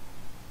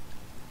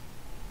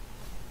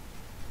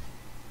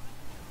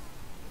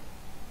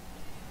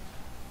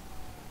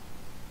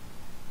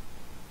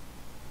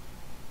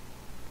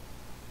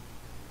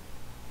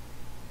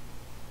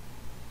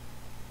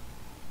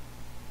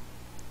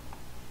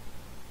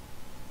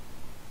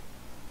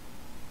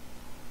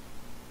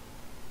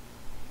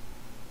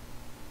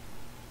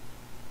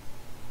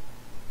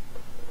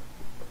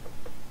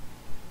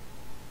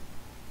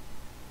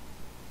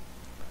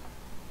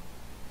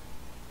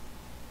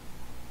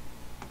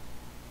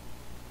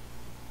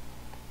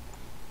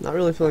 Not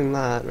really feeling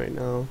that right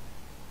now.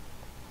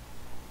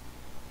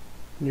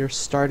 your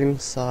starting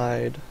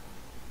side.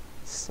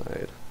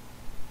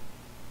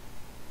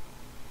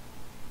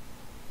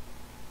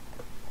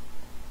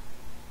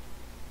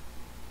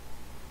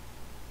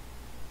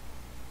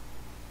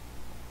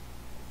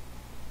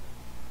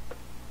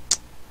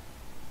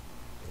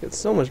 Get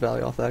so much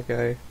value off that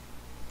guy.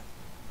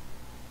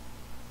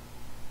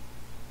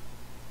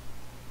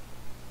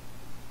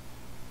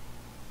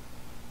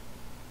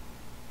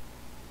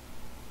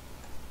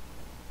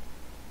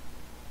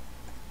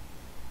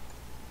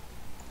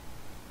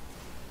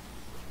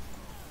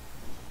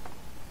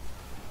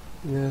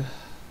 Yeah.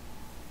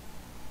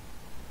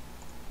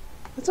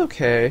 That's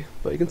okay,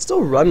 but you can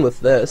still run with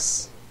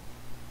this.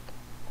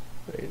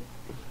 Right.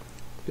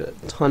 Get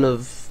a ton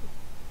of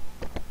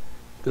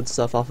good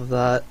stuff off of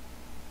that.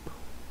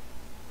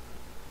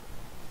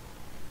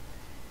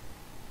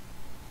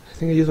 I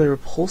think I use my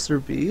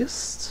Repulsor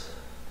Beast.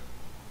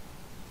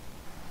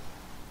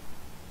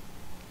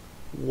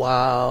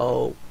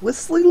 Wow.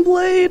 Whistling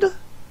Blade?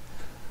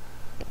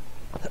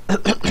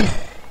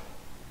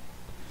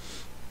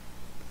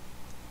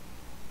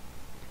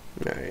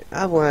 Alright,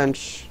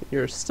 Avalanche,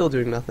 you're still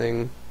doing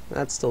nothing.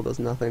 That still does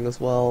nothing as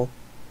well.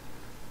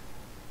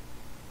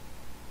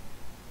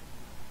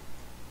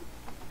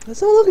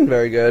 That's not looking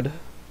very good.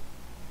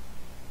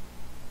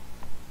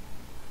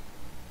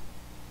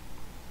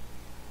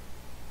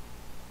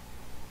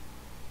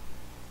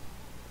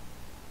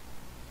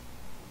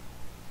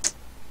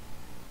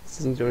 This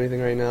doesn't do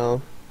anything right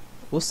now.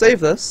 We'll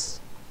save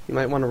this. You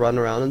might want to run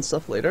around and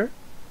stuff later.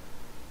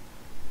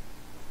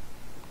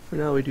 For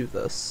now, we do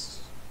this.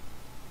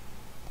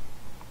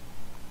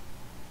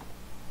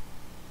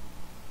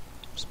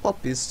 Just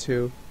pop these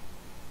two.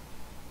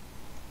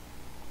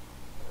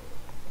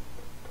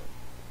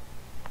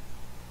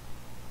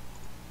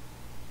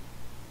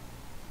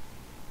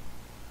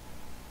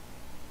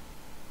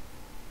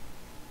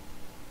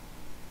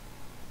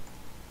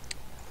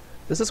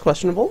 This is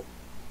questionable,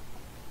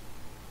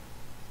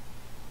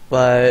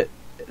 but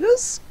it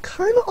is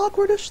kind of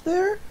awkwardish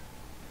there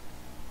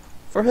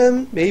for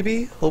him,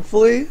 maybe,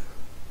 hopefully.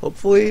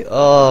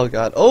 Oh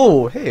god,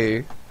 oh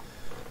hey,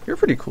 you're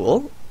pretty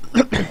cool.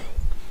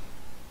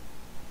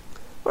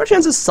 What are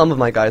chances some of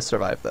my guys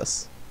survive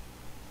this?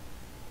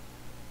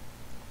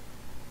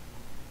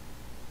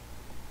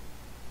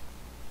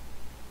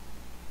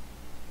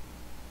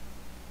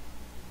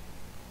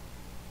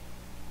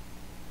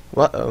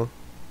 Uh-oh.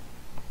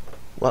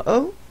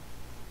 Uh-oh?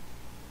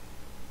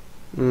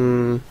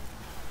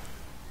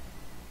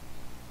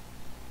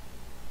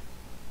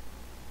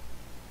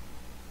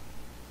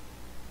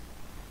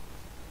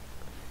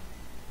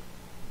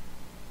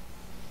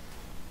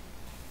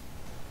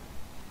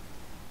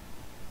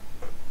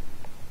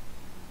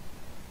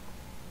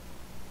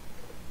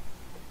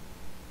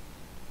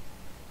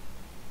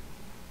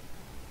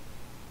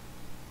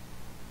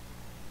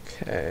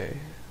 Okay.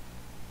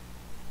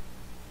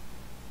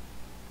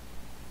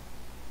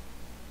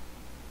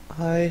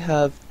 I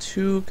have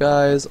 2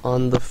 guys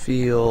on the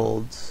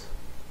field.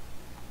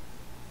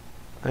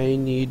 I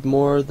need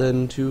more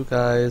than 2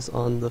 guys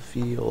on the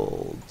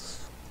field.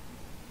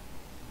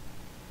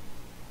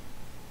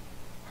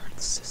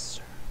 Heart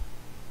Sister.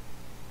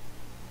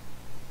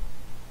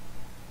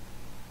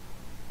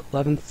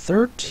 11,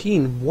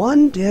 13.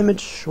 1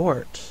 damage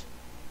short.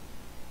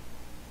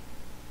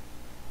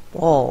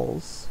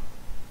 Balls.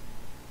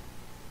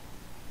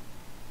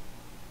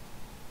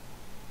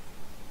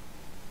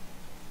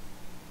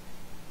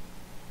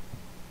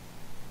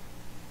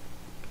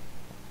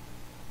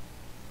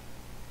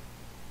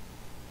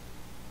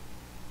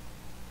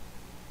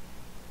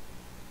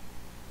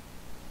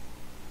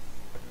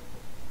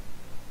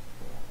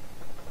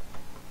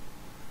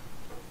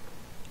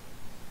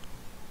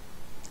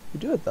 We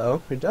do it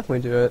though. We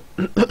definitely do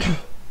it.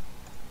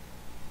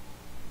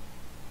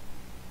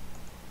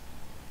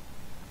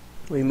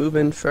 We move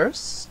in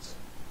first.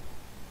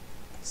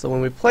 So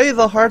when we play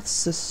the Heart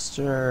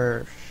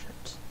Sister,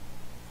 shit.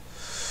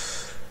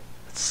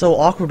 It's so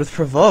awkward with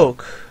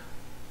Provoke.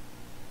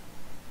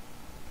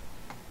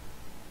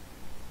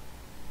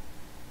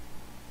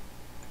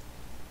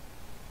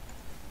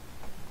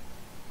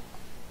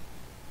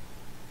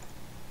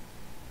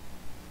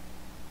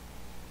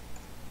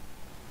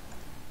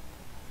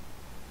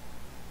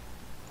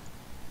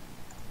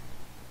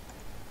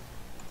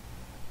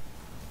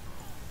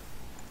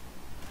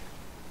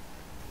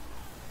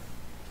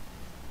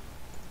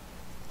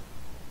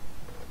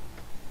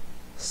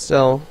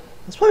 Still,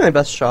 that's probably my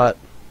best shot.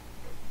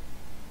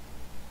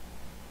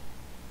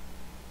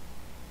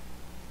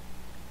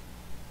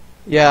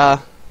 Yeah.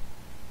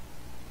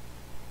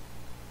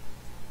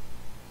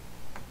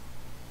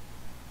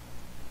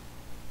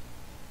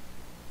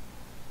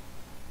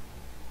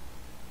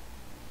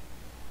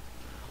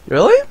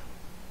 Really?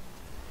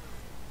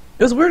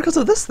 It was weird because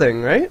of this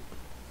thing, right?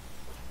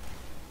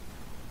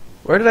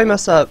 Where did I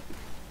mess up?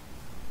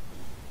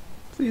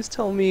 Please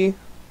tell me.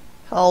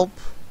 Help.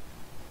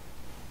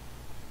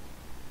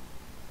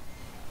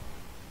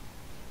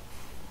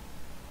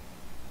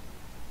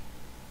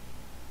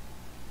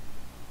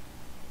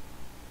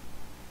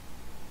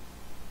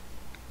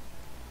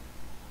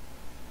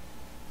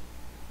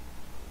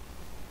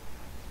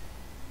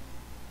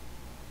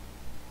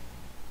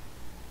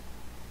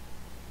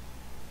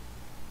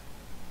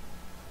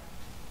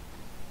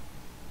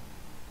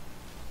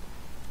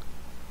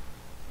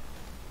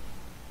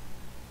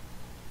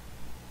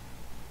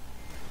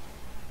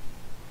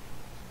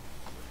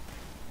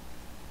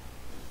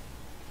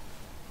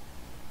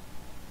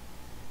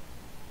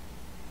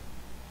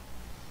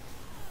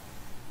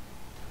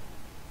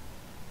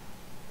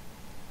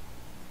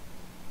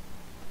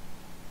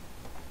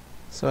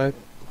 So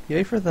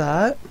yay for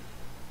that.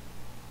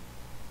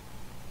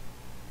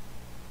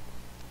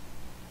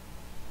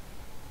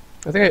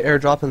 I think I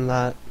airdrop in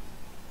that.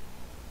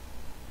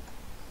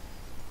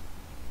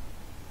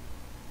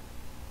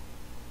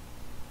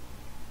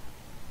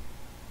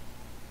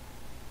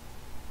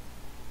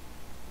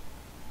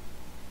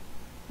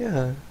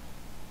 Yeah.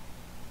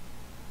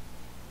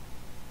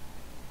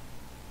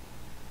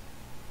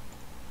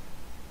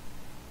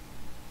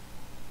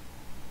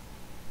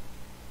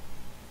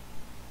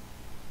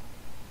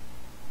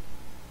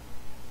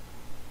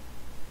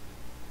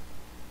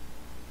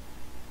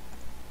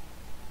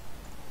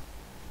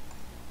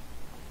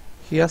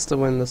 He has to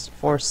win this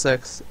 4,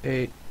 6,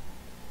 8,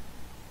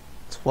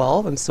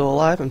 12. I'm still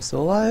alive. I'm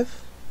still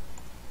alive.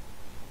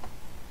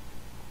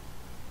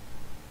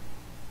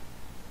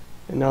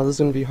 And now this is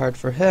going to be hard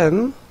for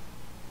him.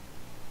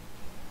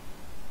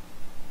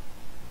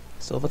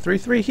 Still have a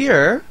 3-3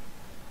 here.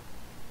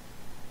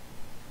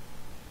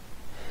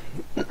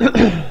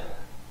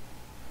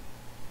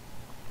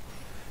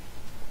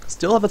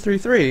 Still have a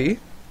 3-3.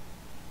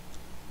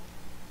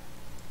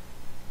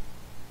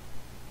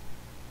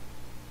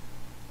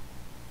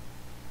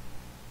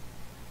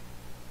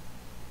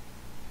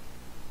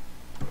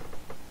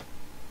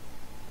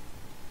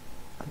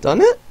 Done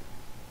it?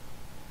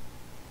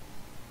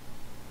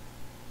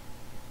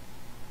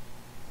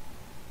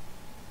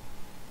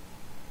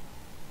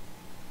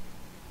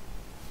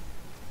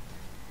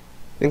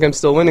 I think I'm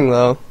still winning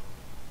though.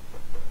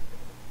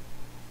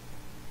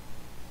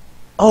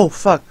 Oh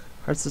fuck.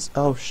 Hearts is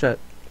oh shit.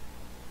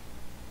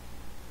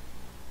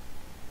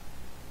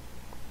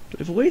 Do we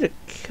have a way to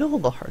kill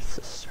the Hearth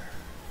Sister?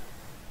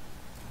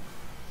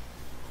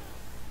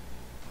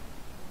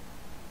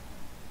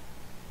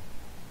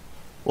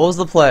 What was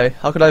the play?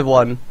 How could I have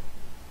won?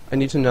 I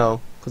need to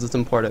know, because it's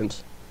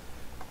important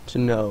to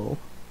know.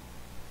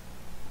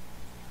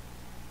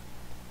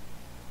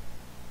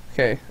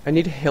 Okay, I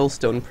need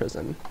Hailstone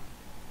Prison.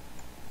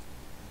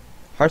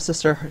 Hearth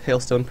Sister,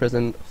 Hailstone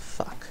Prison,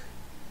 fuck.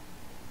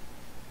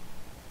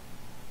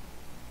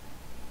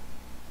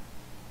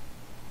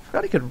 I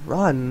forgot I could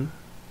run.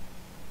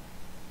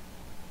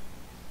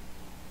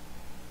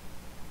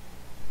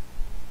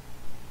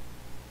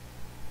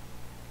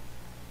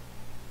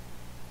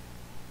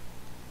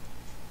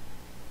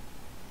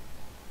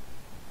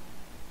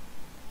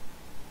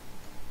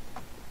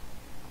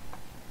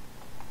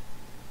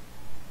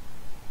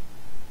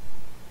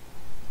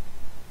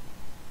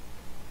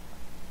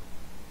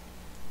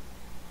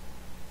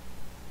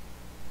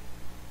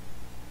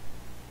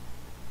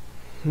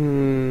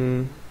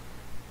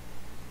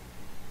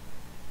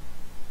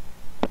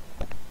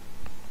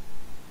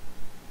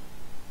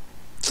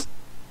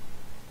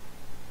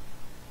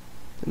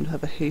 Didn't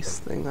have a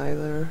haste thing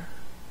either.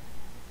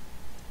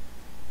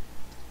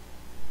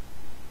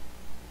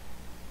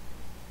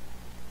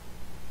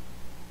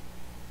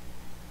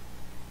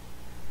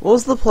 What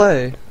was the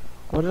play?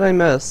 What did I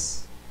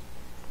miss?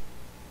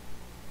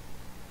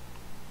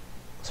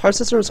 Hearth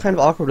Sister was kind of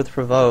awkward with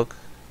Provoke.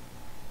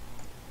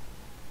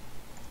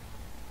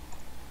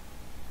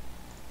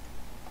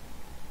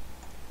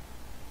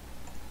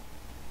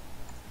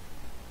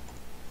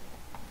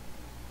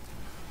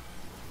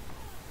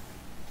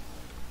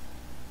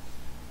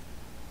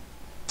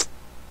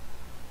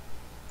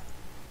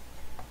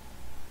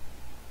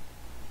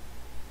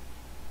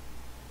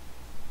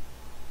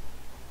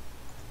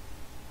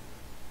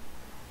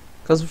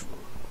 Because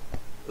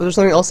there's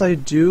something else I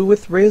do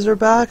with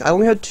Razorback. I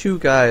only had 2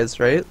 guys,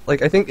 right?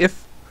 Like, I think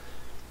if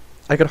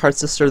I could Hearth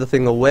Sister the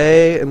thing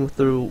away, and with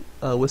the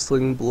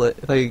Whistling Blade,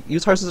 if I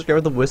use Hearth Sister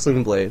with the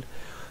Whistling Blade,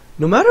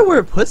 no matter where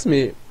it puts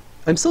me,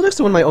 I'm still next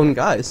to one of my own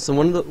guys. So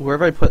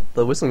wherever I put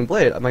the Whistling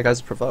Blade, my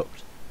guys are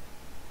provoked.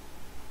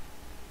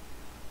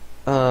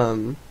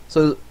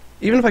 So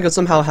even if I could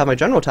somehow have my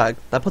general tag,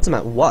 that puts him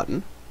at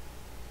 1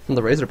 from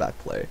the Razorback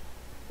play.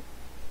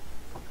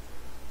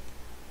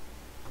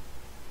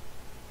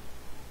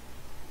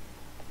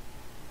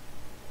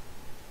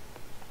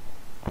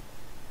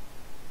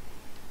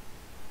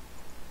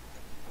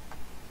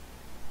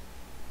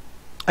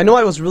 I know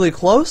I was really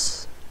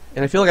close,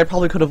 and I feel like I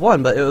probably could have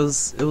won, but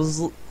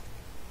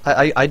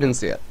I didn't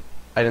see it.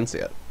 I didn't see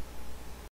it.